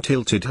 She then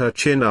tilted her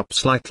chin up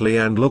slightly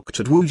and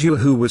looked at Wu Ju,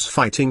 who was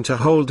fighting to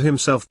hold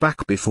himself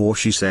back before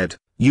she said,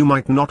 "You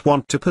might not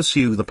want to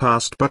pursue the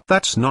past, but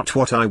that's not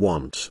what I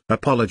want.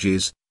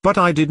 Apologies, but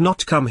I did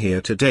not come here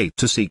today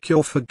to seek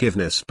your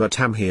forgiveness, but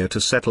am here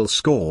to settle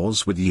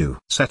scores with you."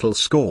 Settle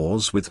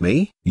scores with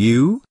me?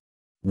 You?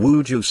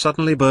 Wu Ju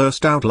suddenly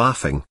burst out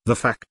laughing. The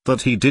fact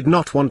that he did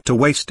not want to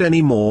waste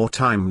any more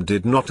time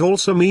did not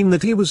also mean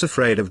that he was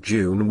afraid of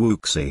Jun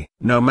Wuxi.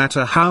 No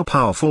matter how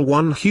powerful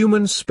one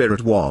human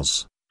spirit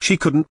was, she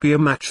couldn't be a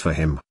match for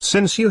him.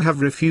 Since you have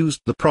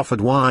refused the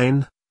proffered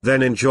wine,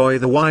 then enjoy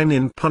the wine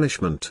in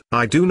punishment.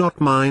 I do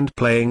not mind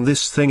playing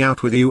this thing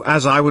out with you,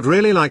 as I would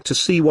really like to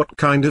see what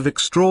kind of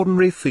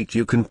extraordinary feat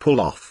you can pull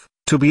off,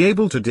 to be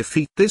able to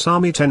defeat this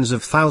army tens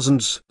of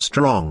thousands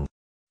strong.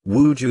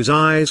 Wu Ju's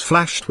eyes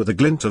flashed with a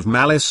glint of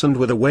malice, and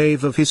with a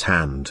wave of his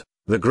hand,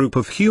 the group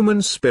of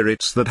human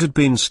spirits that had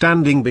been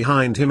standing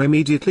behind him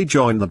immediately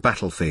joined the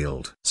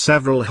battlefield.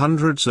 Several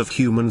hundreds of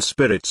human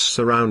spirits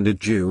surrounded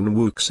Jun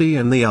Wuxi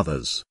and the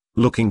others,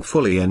 looking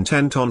fully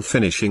intent on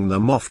finishing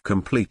them off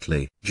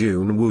completely.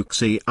 Jun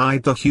Wuxi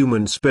eyed the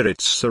human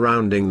spirits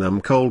surrounding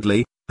them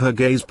coldly, her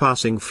gaze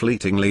passing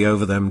fleetingly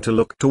over them to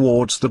look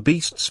towards the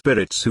beast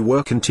spirits who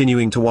were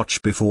continuing to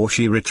watch before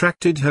she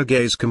retracted her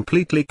gaze,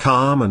 completely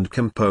calm and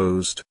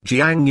composed.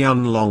 Jiang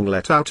Yunlong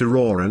let out a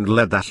roar and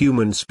led the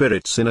human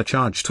spirits in a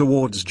charge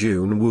towards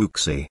Jun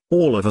Wuxi.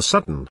 All of a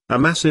sudden, a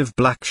massive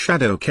black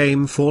shadow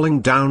came falling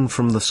down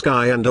from the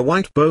sky, and a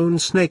white bone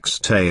snake's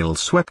tail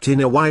swept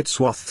in a wide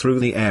swath through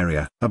the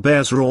area. A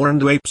bear's roar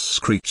and ape's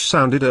screech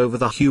sounded over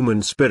the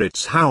human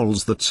spirits'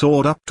 howls that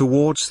soared up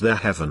towards the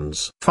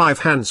heavens. 5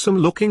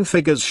 handsome-looking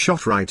figures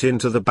shot right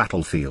into the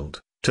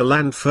battlefield, to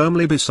land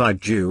firmly beside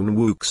Jun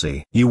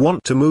Wuxi. You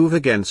want to move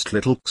against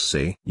little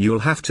Xi? You'll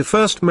have to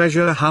first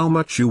measure how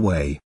much you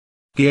weigh.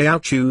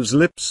 Xiao Chu's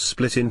lips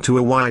split into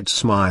a wide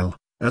smile,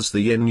 as the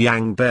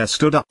yin-yang bear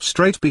stood up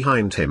straight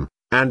behind him,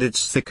 and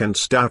its thick and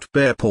stout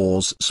bear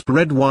paws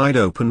spread wide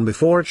open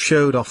before it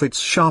showed off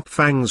its sharp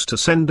fangs to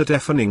send a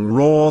deafening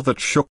roar that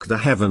shook the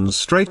heavens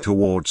straight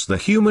towards the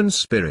human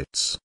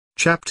spirits.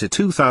 Chapter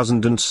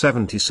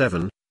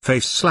 2077,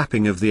 Face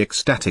Slapping of the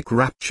Ecstatic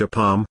Rapture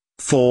Palm.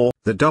 4.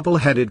 The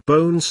double-headed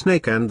bone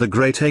snake and the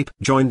great ape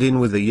joined in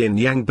with the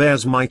yin-yang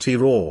bear's mighty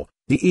roar,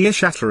 the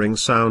ear-shattering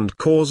sound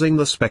causing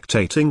the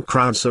spectating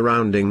crowd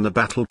surrounding the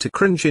battle to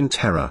cringe in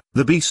terror.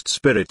 The beast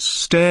spirits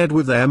stared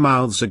with their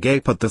mouths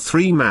agape at the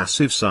 3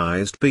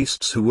 massive-sized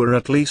beasts who were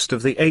at least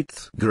of the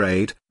 8th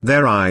grade,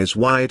 their eyes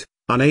wide,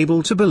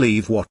 unable to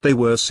believe what they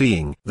were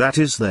seeing. That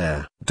is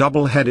their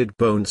double-headed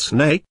bone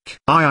snake?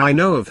 I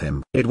know of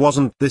him. It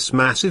wasn't this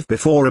massive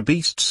before a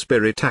beast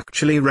spirit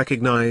actually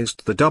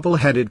recognized the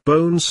double-headed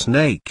bone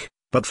snake,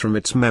 but from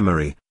its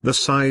memory, the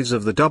size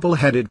of the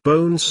double-headed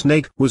bone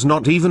snake was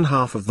not even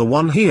half of the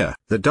one here.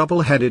 The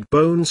double-headed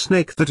bone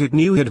snake that it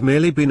knew had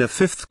merely been a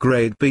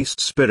 5th-grade beast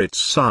spirit's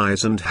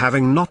size, and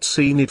having not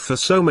seen it for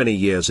so many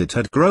years, it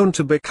had grown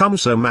to become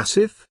so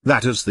massive.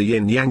 That is the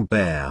yin-yang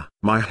bear.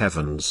 My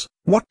heavens,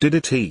 what did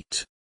it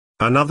eat?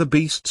 Another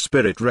beast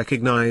spirit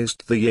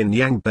recognized the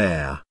yin-yang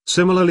bear.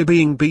 Similarly,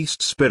 being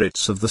beast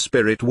spirits of the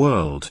spirit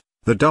world,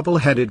 the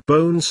double-headed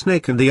bone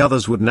snake and the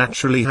others would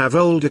naturally have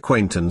old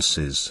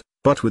acquaintances.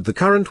 But with the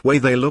current way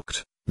they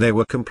looked, they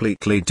were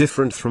completely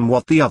different from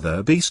what the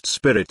other beast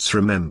spirits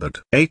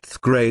remembered.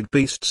 8th grade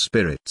beast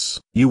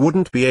spirits. You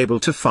wouldn't be able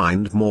to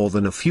find more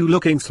than a few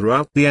looking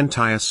throughout the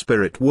entire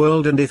spirit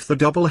world, and if the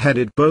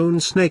double-headed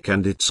bone snake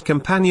and its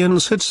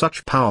companions had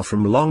such power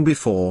from long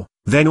before,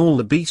 then all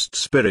the beast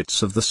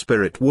spirits of the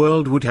spirit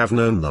world would have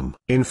known them.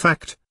 In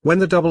fact, when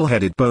the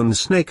double-headed bone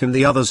snake and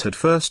the others had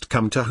first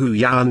come to Hu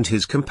Ya and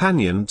his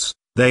companions,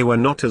 They were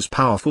not as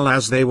powerful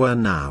as they were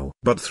now.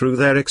 But through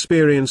their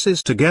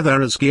experiences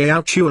together as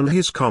Xuanhuan and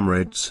his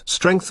comrades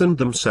strengthened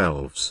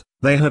themselves,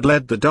 they had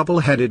led the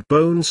double-headed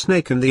bone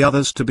snake and the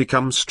others to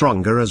become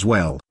stronger as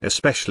well.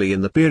 Especially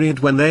in the period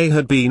when they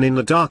had been in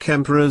the Dark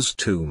Emperor's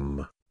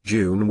tomb,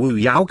 Jun Wu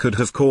Yao could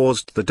have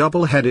caused the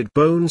double-headed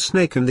bone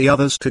snake and the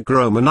others to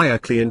grow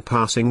maniacally in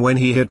passing when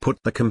he had put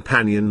the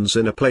companions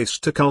in a place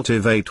to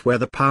cultivate where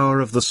the power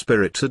of the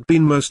spirit had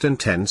been most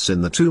intense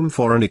in the tomb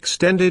for an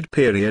extended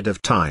period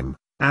of time,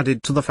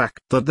 added to the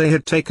fact that they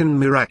had taken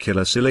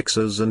miraculous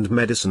elixirs and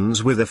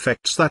medicines with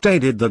effects that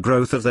aided the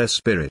growth of their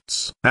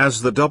spirits.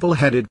 As the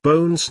double-headed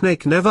bone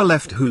snake never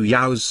left Hu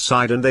Yao's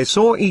side and they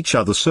saw each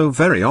other so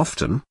very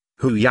often,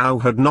 Hu Yao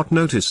had not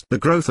noticed the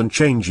growth and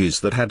changes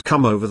that had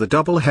come over the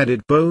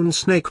double-headed bone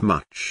snake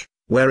much,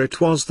 where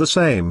it was the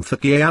same for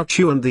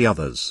Xuanhuan and the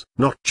others.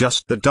 Not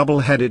just the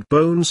double-headed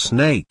bone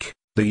snake,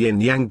 the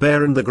yin-yang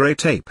bear and the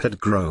great ape had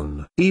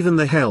grown. Even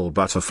the hell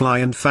butterfly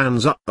and Fan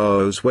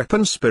Zhuo's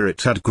weapon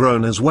spirit had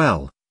grown as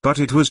well, but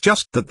it was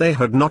just that they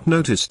had not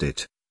noticed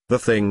it. The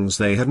things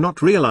they had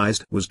not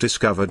realized was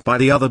discovered by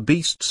the other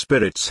beast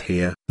spirits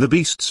here. The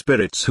beast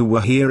spirits who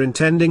were here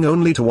intending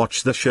only to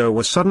watch the show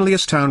were suddenly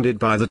astounded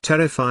by the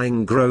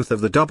terrifying growth of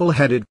the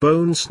double-headed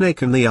bone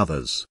snake and the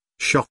others,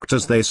 shocked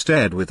as they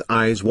stared with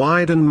eyes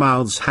wide and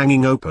mouths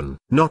hanging open.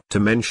 Not to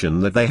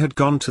mention that they had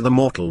gone to the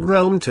mortal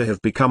realm to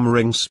have become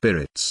ring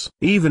spirits.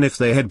 Even if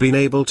they had been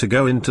able to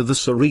go into the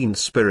serene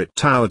spirit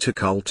tower to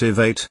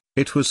cultivate,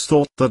 it was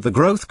thought that the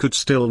growth could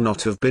still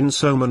not have been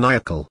so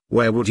maniacal.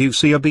 Where would you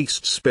see a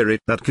beast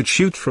spirit that could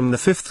shoot from the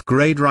 5th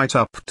grade right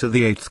up to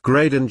the 8th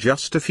grade in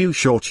just a few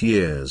short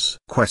years?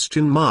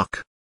 Question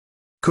mark.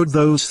 Could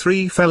those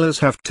three fellas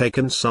have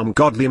taken some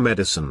godly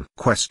medicine?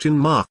 Question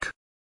mark.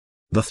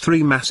 The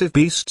three massive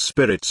beast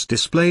spirits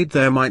displayed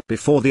their might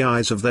before the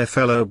eyes of their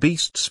fellow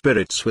beast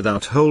spirits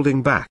without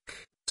holding back,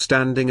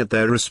 standing at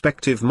their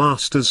respective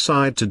master's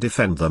side to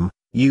defend them,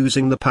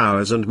 using the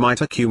powers and might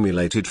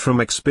accumulated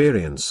from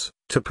experience,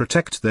 to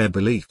protect their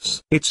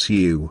beliefs. It's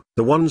you,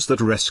 the ones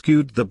that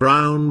rescued the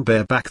brown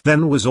bear back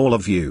then was all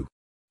of you.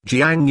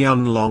 Jiang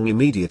Yunlong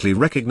immediately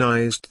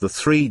recognized the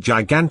three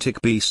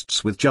gigantic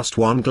beasts with just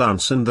one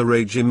glance and the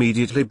rage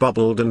immediately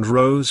bubbled and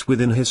rose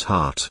within his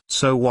heart.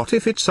 So what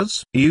if it's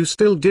us? You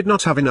still did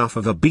not have enough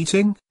of a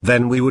beating?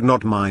 Then we would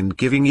not mind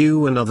giving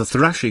you another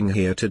thrashing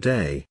here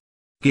today.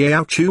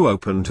 Xiaochu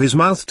opened his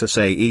mouth to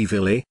say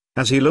evilly,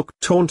 as he looked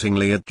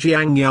tauntingly at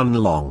Jiang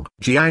Yunlong.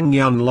 Jiang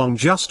Yunlong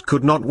just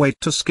could not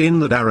wait to skin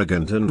that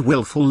arrogant and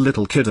willful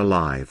little kid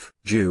alive.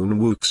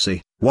 Jun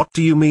Wuxi, what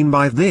do you mean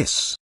by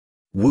this?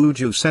 Wu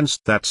Ju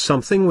sensed that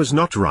something was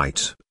not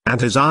right, and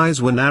his eyes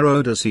were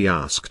narrowed as he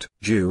asked.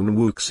 Jun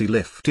Wuxi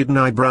lifted an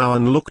eyebrow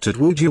and looked at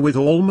Wu Ju with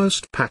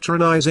almost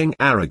patronizing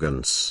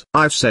arrogance.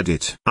 I've said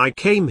it. I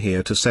came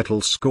here to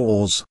settle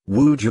scores.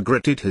 Wu Ju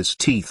gritted his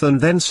teeth and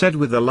then said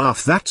with a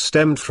laugh that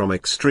stemmed from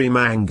extreme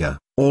anger,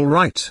 all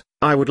right,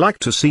 I would like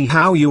to see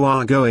how you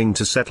are going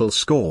to settle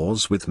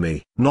scores with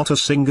me. Not a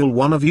single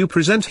one of you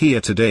present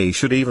here today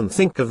should even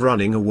think of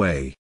running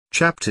away.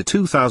 Chapter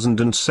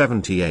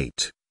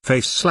 2078.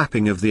 Face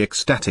slapping of the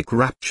ecstatic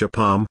rapture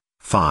palm.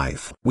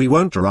 5. We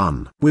won't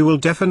run. We will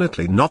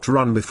definitely not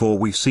run before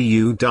we see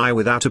you die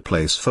without a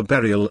place for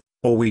burial,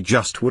 or we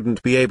just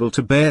wouldn't be able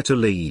to bear to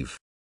leave.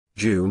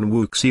 Jun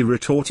Wuxi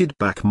retorted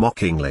back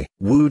mockingly.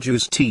 Wu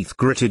Ju's teeth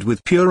gritted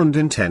with pure and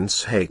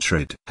intense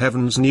hatred.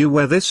 Heavens knew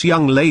where this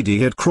young lady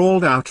had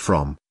crawled out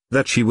from,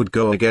 that she would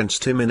go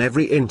against him in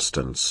every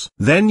instance.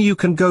 Then you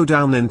can go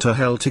down into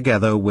hell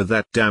together with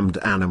that damned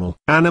animal.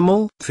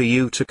 Animal? For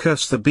you to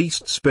curse the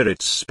beast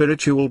spirit's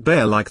spiritual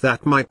bear like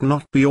that might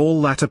not be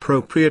all that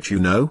appropriate, you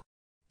know.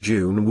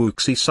 Jun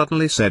Wuxi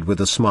suddenly said with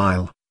a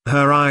smile,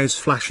 her eyes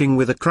flashing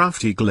with a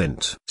crafty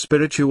glint.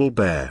 Spiritual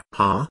bear?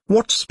 Huh?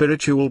 What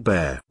spiritual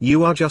bear?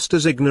 You are just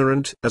as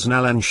ignorant as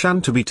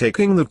Nalanshan to be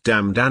taking that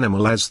damned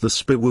animal as the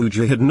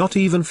Spiwuji had not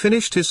even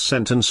finished his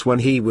sentence when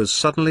he was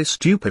suddenly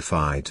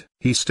stupefied.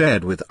 He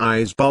stared with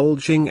eyes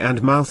bulging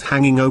and mouth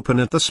hanging open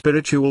at the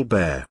spiritual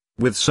bear,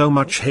 with so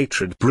much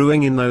hatred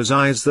brewing in those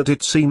eyes that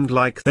it seemed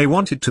like they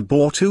wanted to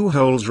bore two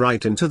holes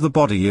right into the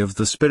body of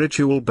the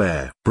spiritual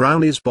bear.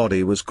 Brownie's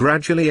body was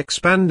gradually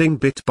expanding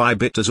bit by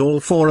bit as all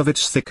four of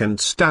its thick and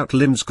stout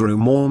limbs grew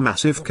more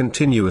massive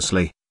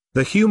continuously.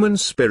 The human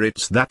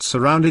spirits that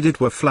surrounded it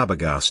were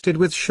flabbergasted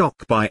with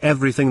shock by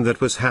everything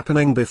that was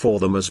happening before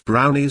them as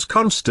Brownie's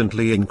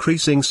constantly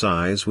increasing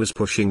size was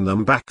pushing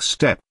them back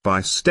step by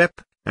step,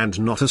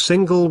 and not a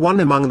single one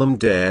among them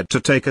dared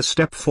to take a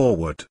step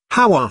forward.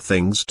 How are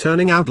things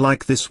turning out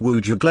like this? Wu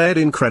Ju glared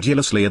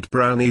incredulously at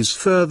Brownie's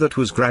fur that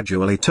was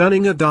gradually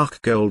turning a dark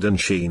golden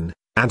sheen,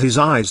 and his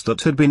eyes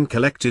that had been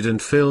collected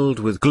and filled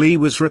with glee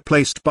was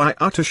replaced by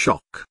utter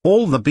shock.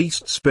 All the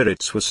beast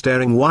spirits were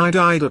staring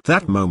wide-eyed at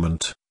that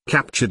moment,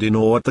 captured in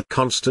awe at the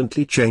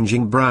constantly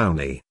changing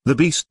Brownie. The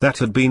beast that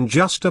had been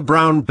just a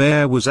brown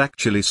bear was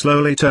actually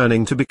slowly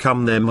turning to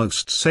become their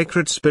most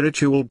sacred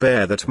spiritual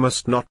bear that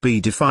must not be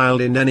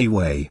defiled in any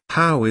way.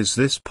 How is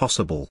this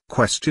possible?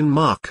 Question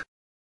mark.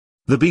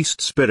 The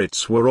beast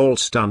spirits were all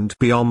stunned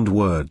beyond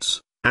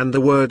words, and the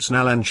words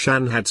Nalan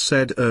Shan had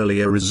said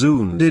earlier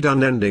resounded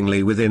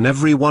unendingly within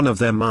every one of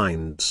their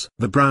minds.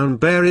 The brown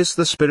bear is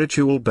the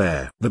spiritual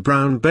bear. The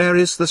brown bear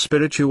is the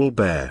spiritual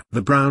bear.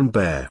 The brown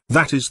bear.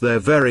 That is their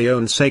very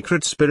own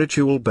sacred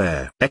spiritual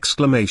bear!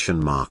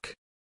 Exclamation mark.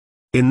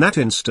 In that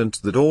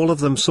instant that all of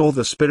them saw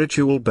the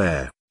spiritual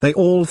bear, they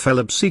all fell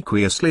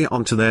obsequiously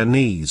onto their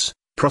knees,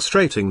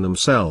 prostrating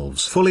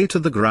themselves fully to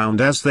the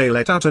ground as they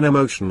let out an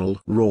emotional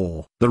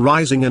roar. The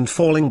rising and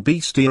falling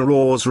bestial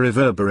roars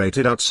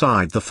reverberated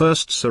outside the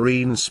first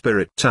serene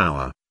spirit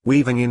tower,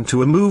 weaving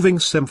into a moving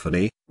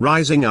symphony,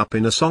 rising up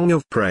in a song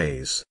of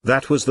praise.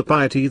 That was the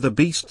piety the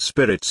beast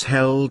spirits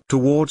held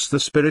towards the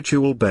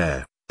spiritual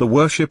bear, the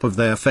worship of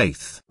their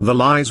faith. The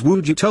lies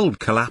Wuju told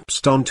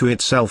collapsed onto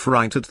itself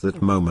right at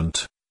that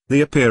moment. The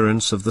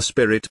appearance of the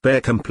spirit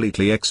bear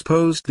completely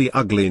exposed the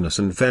ugliness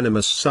and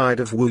venomous side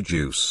of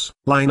Wuju's.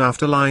 Line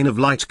after line of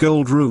light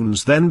gold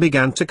runes then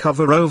began to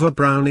cover over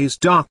Brownie's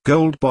dark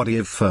gold body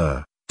of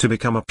fur, to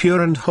become a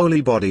pure and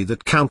holy body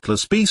that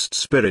countless beast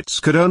spirits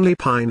could only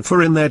pine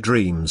for in their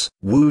dreams.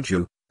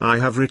 Wuju, I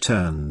have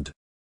returned,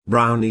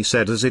 Brownie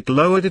said as it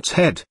lowered its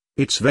head,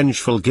 its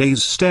vengeful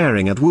gaze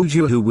staring at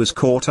Wuju, who was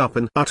caught up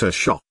in utter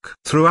shock.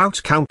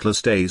 Throughout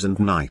countless days and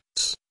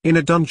nights, in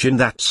a dungeon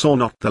that saw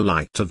not the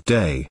light of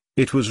day,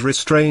 it was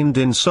restrained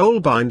in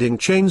soul-binding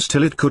chains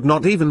till it could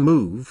not even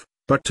move,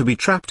 but to be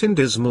trapped in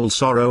dismal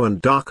sorrow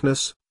and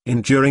darkness,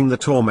 enduring the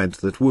torment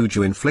that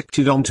Wuju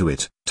inflicted onto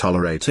it,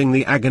 tolerating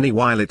the agony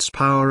while its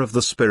power of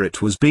the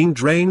spirit was being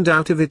drained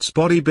out of its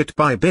body bit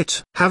by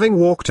bit. Having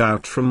walked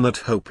out from that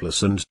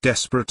hopeless and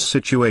desperate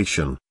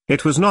situation,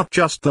 it was not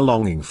just the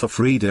longing for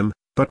freedom,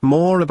 but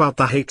more about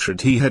the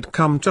hatred he had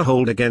come to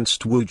hold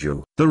against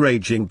Wuju. The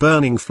raging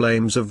burning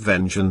flames of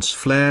vengeance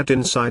flared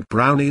inside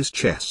Brownie's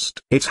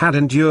chest. It had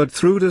endured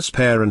through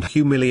despair and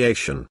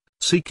humiliation,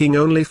 seeking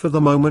only for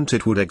the moment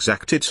it would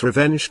exact its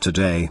revenge.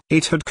 Today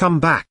it had come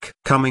back,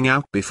 coming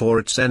out before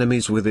its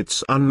enemies with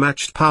its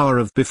unmatched power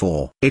of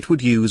before. It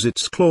would use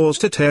its claws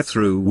to tear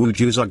through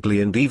Wuju's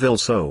ugly and evil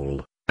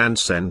soul, and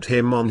send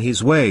him on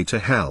his way to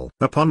hell.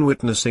 Upon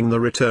witnessing the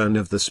return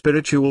of the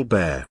spiritual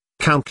bear,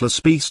 countless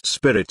beast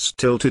spirits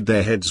tilted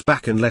their heads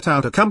back and let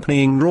out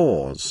accompanying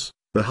roars,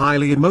 the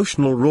highly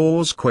emotional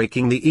roars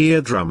quaking the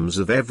eardrums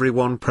of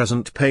everyone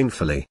present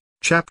painfully.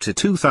 Chapter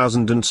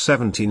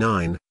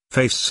 2079,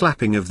 Face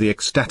Slapping of the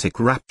Ecstatic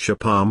Rapture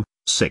Palm.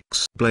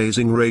 6.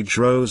 Blazing rage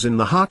rose in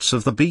the hearts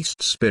of the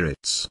beast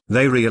spirits.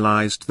 They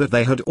realized that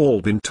they had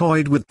all been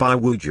toyed with by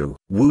Wuju.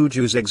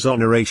 Wuju's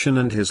exoneration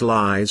and his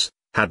lies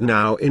had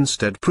now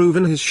instead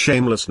proven his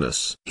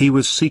shamelessness. He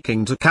was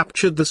seeking to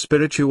capture the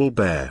spiritual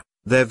bear,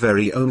 their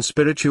very own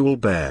spiritual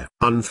bear.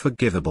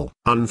 Unforgivable.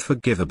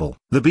 Unforgivable.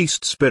 The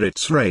beast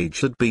spirit's rage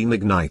had been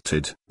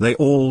ignited. They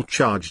all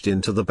charged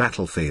into the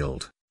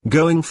battlefield,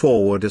 going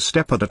forward a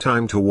step at a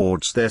time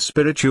towards their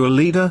spiritual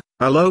leader,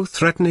 a low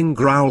threatening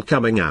growl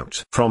coming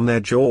out from their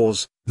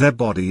jaws, their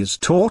bodies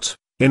taut,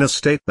 in a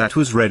state that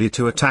was ready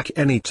to attack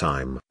any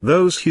time.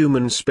 Those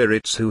human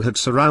spirits who had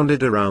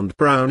surrounded around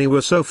Brownie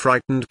were so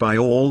frightened by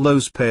all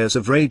those pairs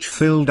of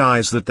rage-filled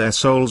eyes that their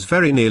souls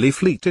very nearly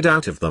fleeted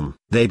out of them.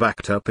 They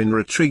backed up in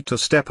retreat a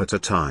step at a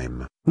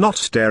time,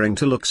 not daring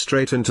to look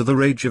straight into the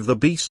rage of the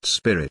beast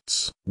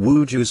spirits.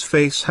 Wuju's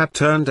face had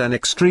turned an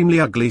extremely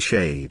ugly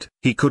shade.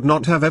 He could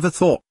not have ever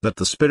thought that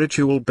the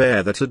spiritual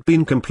bear that had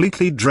been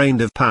completely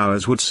drained of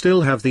powers would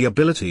still have the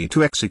ability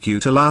to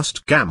execute a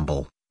last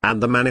gamble. And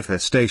the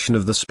manifestation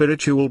of the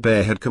spiritual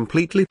bear had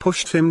completely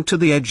pushed him to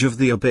the edge of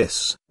the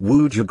abyss.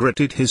 Wuju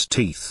gritted his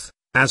teeth,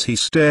 as he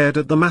stared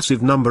at the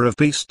massive number of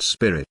beast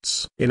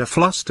spirits. In a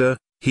fluster,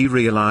 he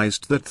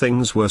realized that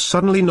things were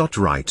suddenly not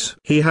right.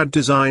 He had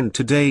designed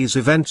today's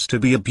events to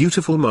be a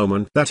beautiful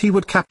moment that he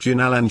would capture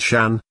Nalan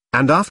Shan,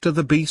 and after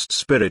the beast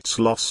spirits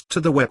lost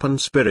to the weapon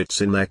spirits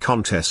in their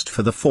contest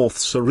for the fourth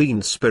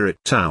serene spirit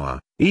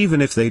tower,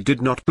 even if they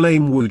did not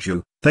blame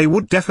Wuju, they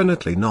would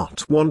definitely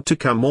not want to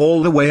come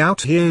all the way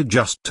out here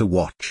just to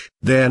watch.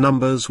 Their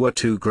numbers were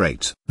too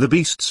great. The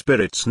beast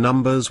spirits'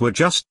 numbers were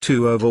just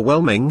too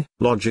overwhelming.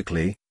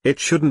 Logically, it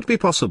shouldn't be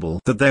possible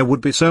that there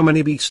would be so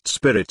many beast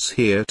spirits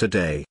here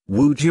today.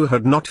 Wuju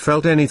had not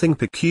felt anything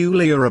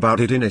peculiar about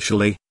it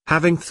initially,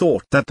 having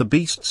thought that the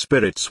beast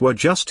spirits were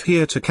just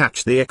here to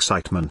catch the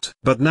excitement.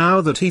 But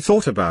now that he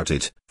thought about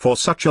it, for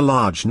such a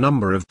large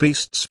number of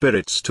beast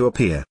spirits to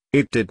appear,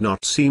 it did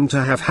not seem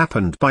to have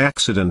happened by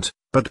accident,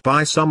 but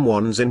by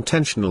someone's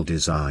intentional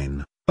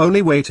design,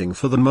 only waiting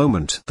for the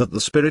moment that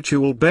the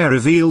spiritual bear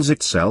reveals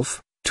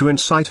itself, to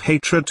incite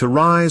hatred to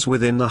rise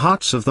within the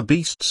hearts of the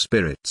beast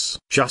spirits.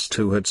 Just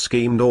who had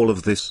schemed all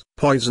of this?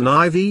 Poison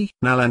Ivy?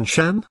 Nalan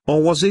Shan?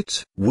 Or was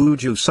it?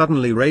 Wuju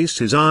suddenly raised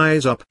his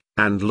eyes up,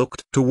 and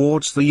looked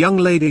towards the young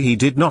lady he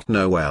did not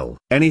know well.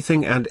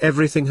 Anything and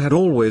everything had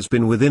always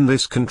been within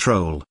this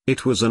control.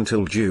 It was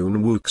until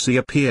Jun Wuxi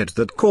appeared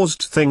that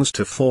caused things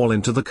to fall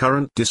into the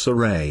current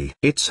disarray.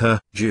 It's her.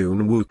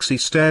 Jun Wuxi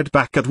stared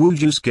back at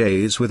Wuju's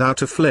gaze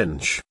without a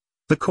flinch,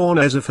 the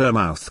corners of her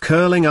mouth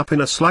curling up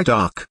in a slight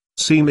arc,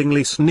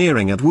 seemingly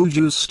sneering at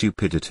Wuju's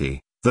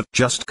stupidity, that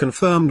just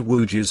confirmed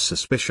Wuju's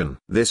suspicion.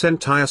 This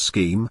entire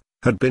scheme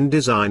had been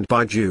designed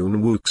by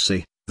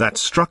Xuanhuan, that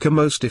struck a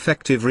most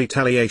effective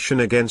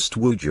retaliation against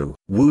Wuju.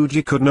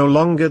 Wuju could no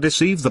longer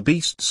deceive the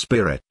beast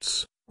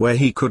spirits, where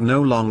he could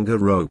no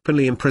longer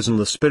openly imprison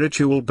the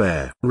spiritual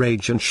bear.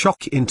 Rage and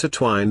shock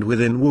intertwined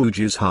within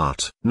Wuju's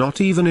heart.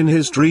 Not even in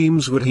his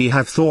dreams would he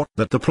have thought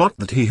that the plot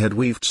that he had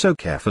weaved so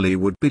carefully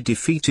would be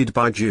defeated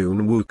by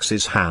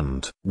Xuanhuan's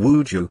hand.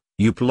 Wuju,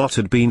 your plot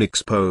had been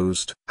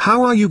exposed.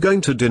 How are you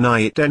going to deny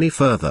it any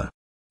further?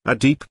 A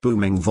deep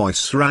booming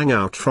voice rang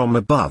out from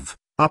above,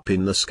 up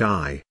in the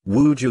sky.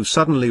 Wuju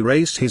suddenly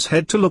raised his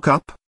head to look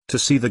up, to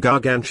see the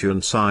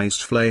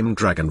gargantuan-sized flame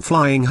dragon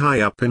flying high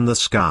up in the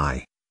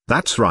sky.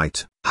 That's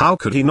right, how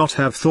could he not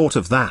have thought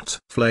of that?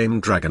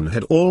 Flame Dragon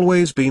had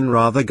always been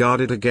rather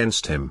guarded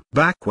against him.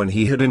 Back when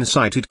he had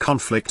incited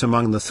conflict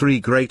among the three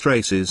great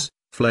races,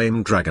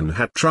 Flame Dragon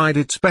had tried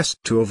its best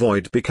to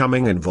avoid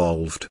becoming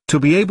involved. To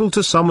be able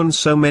to summon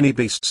so many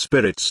beast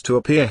spirits to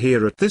appear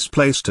here at this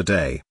place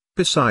today,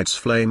 besides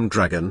Flame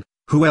Dragon,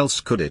 who else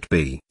could it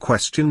be?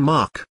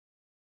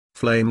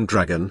 Flame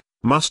Dragon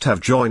must have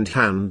joined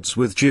hands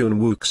with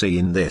Xuanhuan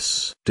in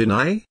this.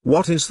 Deny?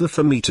 What is there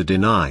for me to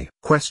deny?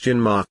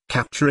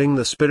 Capturing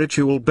the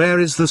spiritual bear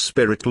is the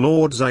Spirit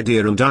Lord's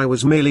idea and I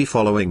was merely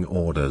following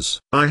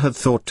orders. I had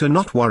thought to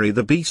not worry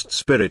the beast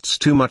spirits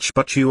too much,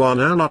 but you are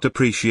now not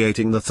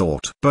appreciating the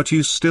thought. But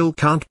you still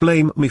can't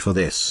blame me for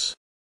this,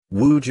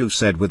 Wuju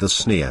said with a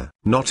sneer.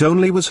 Not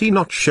only was he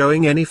not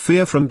showing any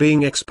fear from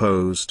being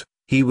exposed,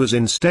 he was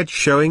instead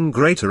showing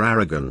greater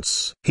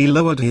arrogance. He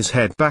lowered his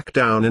head back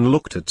down and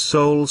looked at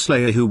Soul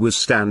Slayer, who was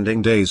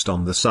standing dazed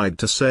on the side,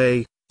 to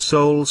say,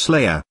 Soul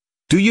Slayer,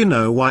 do you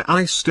know why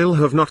I still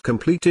have not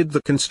completed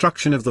the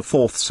construction of the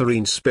fourth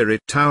Serene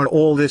Spirit Tower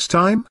all this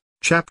time?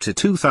 Chapter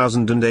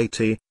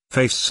 2080,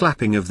 Face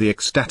Slapping of the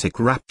Ecstatic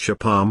Rapture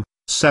Palm,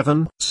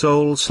 7.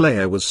 Soul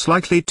Slayer was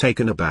slightly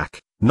taken aback,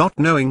 not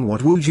knowing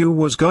what Wuju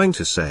was going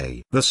to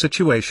say. The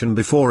situation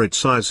before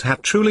its eyes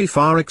had truly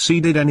far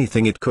exceeded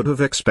anything it could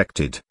have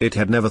expected. It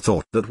had never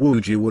thought that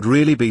Wuju would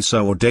really be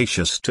so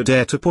audacious to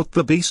dare to put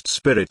the beast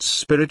spirit's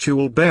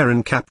spiritual bear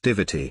in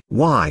captivity.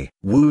 Why?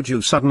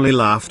 Wuju suddenly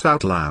laughed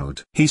out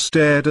loud. He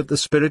stared at the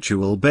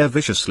spiritual bear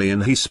viciously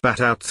and he spat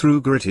out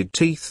through gritted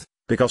teeth,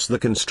 because the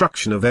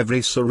construction of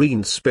every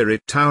serene spirit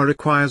tower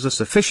requires a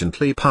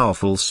sufficiently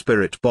powerful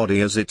spirit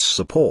body as its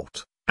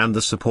support. And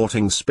the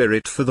supporting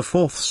spirit for the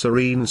fourth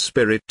Serene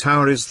Spirit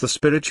Tower is the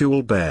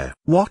spiritual bear.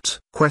 What?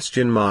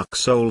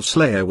 Soul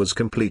Slayer was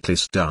completely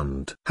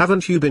stunned.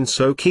 Haven't you been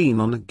so keen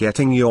on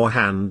getting your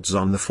hands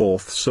on the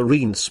fourth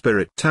Serene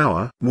Spirit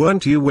Tower?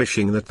 Weren't you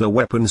wishing that the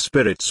weapon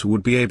spirits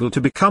would be able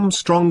to become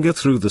stronger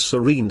through the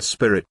Serene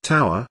Spirit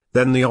Tower?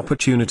 Then the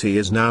opportunity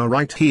is now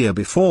right here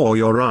before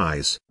your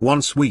eyes.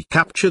 Once we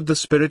captured the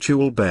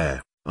spiritual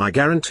bear, I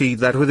guarantee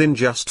that within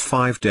just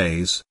 5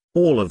 days,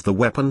 all of the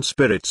weapon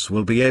spirits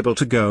will be able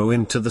to go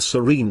into the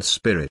Serene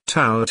Spirit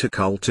Tower to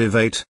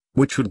cultivate,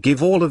 which would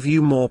give all of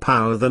you more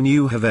power than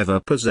you have ever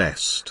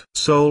possessed.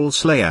 Soul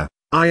Slayer,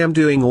 I am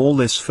doing all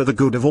this for the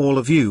good of all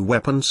of you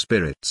weapon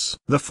spirits.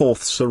 The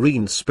fourth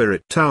Serene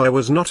Spirit Tower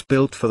was not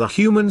built for the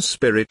human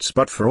spirits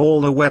but for all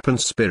the weapon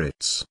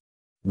spirits.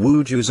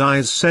 Wuju's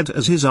eyes said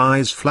as his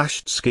eyes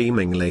flashed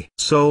schemingly.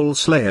 Soul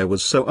Slayer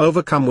was so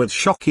overcome with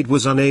shock it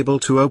was unable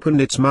to open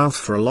its mouth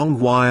for a long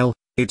while,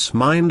 its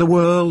mind a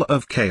whirl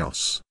of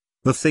chaos.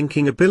 The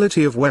thinking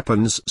ability of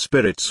weapons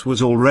spirits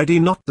was already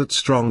not that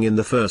strong in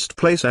the first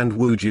place, and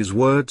Wuju's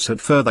words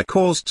had further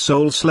caused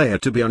Soul Slayer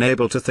to be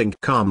unable to think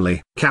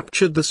calmly.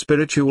 Captured the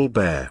spiritual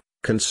bear,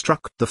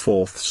 construct the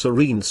fourth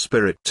Serene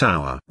Spirit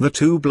Tower. The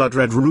two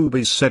blood-red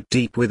rubies set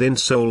deep within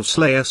Soul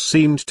Slayer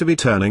seemed to be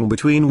turning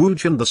between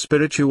Wuju and the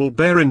spiritual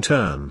bear in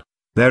turn.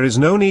 There is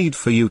no need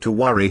for you to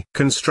worry.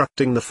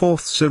 Constructing the fourth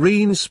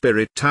Serene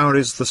Spirit Tower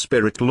is the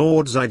Spirit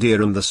Lord's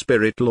idea, and the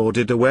Spirit Lord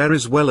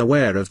is well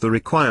aware of the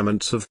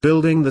requirements of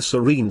building the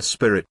Serene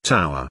Spirit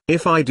Tower.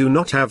 If I do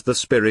not have the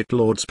Spirit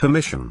Lord's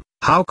permission,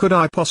 how could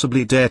I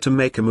possibly dare to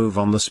make a move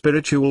on the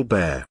spiritual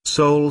bear?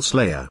 Soul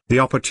Slayer, the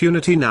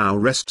opportunity now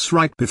rests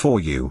right before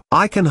you.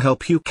 I can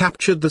help you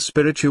capture the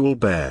spiritual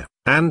bear,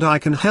 and I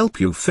can help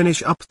you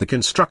finish up the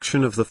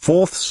construction of the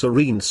fourth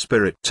Serene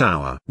Spirit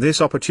Tower. This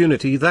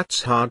opportunity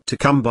that's hard to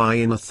come by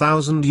in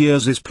 1,000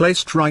 years is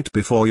placed right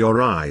before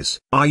your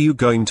eyes. Are you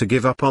going to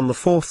give up on the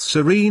fourth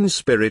Serene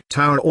Spirit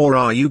Tower, or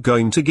are you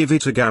going to give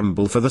it a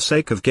gamble for the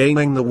sake of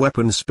gaining the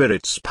weapon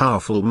spirit's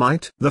powerful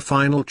might? The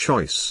final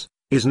choice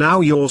is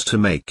now yours to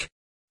make.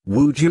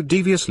 Wuju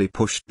deviously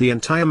pushed the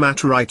entire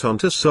matter right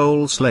onto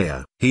Soul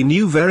Slayer. He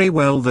knew very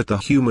well that the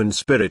human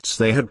spirits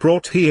they had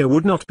brought here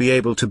would not be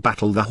able to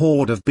battle the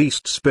horde of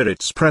beast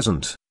spirits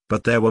present,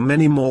 but there were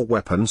many more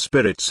weapon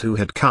spirits who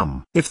had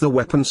come. If the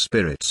weapon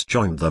spirits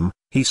joined them,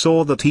 he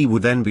saw that he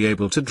would then be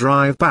able to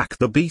drive back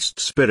the beast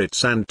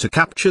spirits and to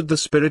capture the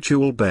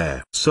spiritual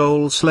bear.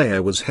 Soul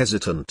Slayer was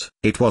hesitant.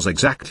 It was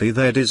exactly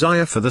their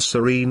desire for the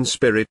serene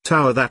spirit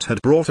tower that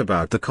had brought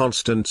about the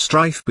constant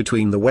strife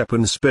between the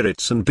weapon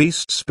spirits and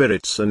beast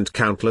spirits, and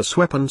countless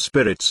weapon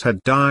spirits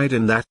had died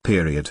in that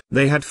period.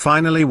 They had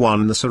finally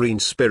won the serene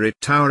spirit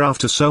tower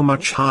after so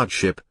much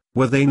hardship.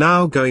 Were they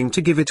now going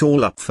to give it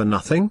all up for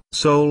nothing?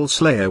 Soul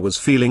Slayer was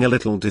feeling a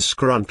little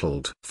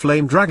disgruntled.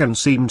 Flame Dragon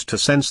seemed to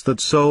sense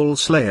that Soul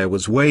Slayer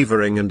was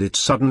wavering, and it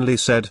suddenly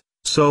said,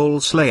 "Soul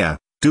Slayer,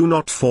 do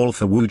not fall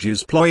for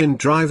Wuju's ploy in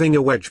driving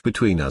a wedge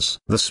between us.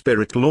 The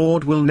Spirit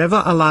Lord will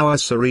never allow a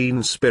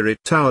serene spirit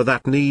tower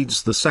that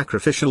needs the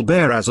sacrificial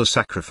bear as a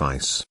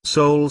sacrifice."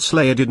 Soul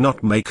Slayer did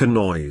not make a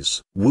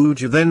noise.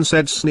 Wuju then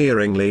said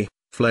sneeringly,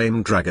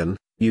 "Flame Dragon,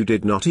 you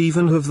did not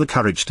even have the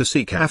courage to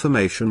seek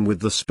affirmation with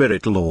the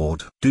Spirit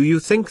Lord. Do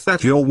you think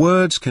that your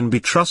words can be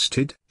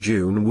trusted?"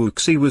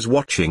 Junwuxi was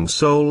watching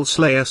Soul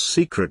Slayer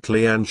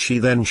secretly, and she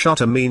then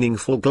shot a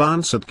meaningful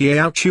glance at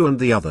Xiaochu and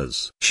the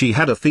others. She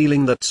had a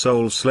feeling that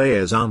Soul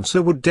Slayer's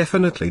answer would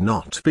definitely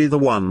not be the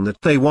one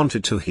that they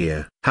wanted to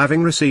hear.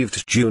 Having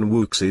received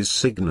Junwuxi's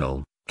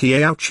signal,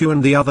 Xiaochu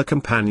and the other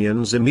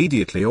companions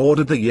immediately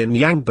ordered the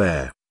yin-yang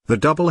bear, the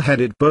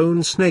double-headed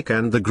bone snake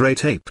and the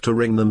great ape to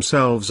ring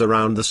themselves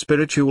around the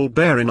spiritual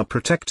bear in a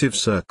protective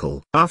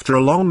circle. After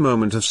a long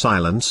moment of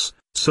silence,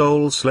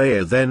 Soul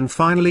Slayer then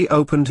finally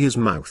opened his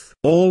mouth.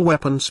 "All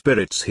weapon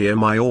spirits hear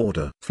my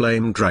order."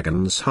 Flame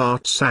Dragon's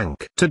heart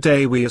sank.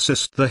 "Today we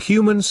assist the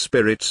human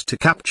spirits to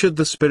capture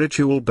the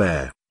spiritual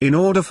bear. In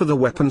order for the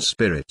weapon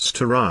spirits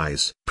to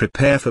rise,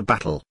 prepare for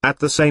battle." At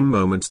the same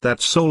moment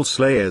that Soul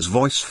Slayer's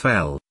voice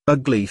fell, a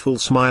gleeful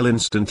smile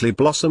instantly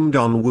blossomed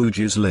on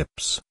Wuju's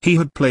lips. He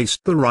had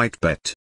placed the right bet.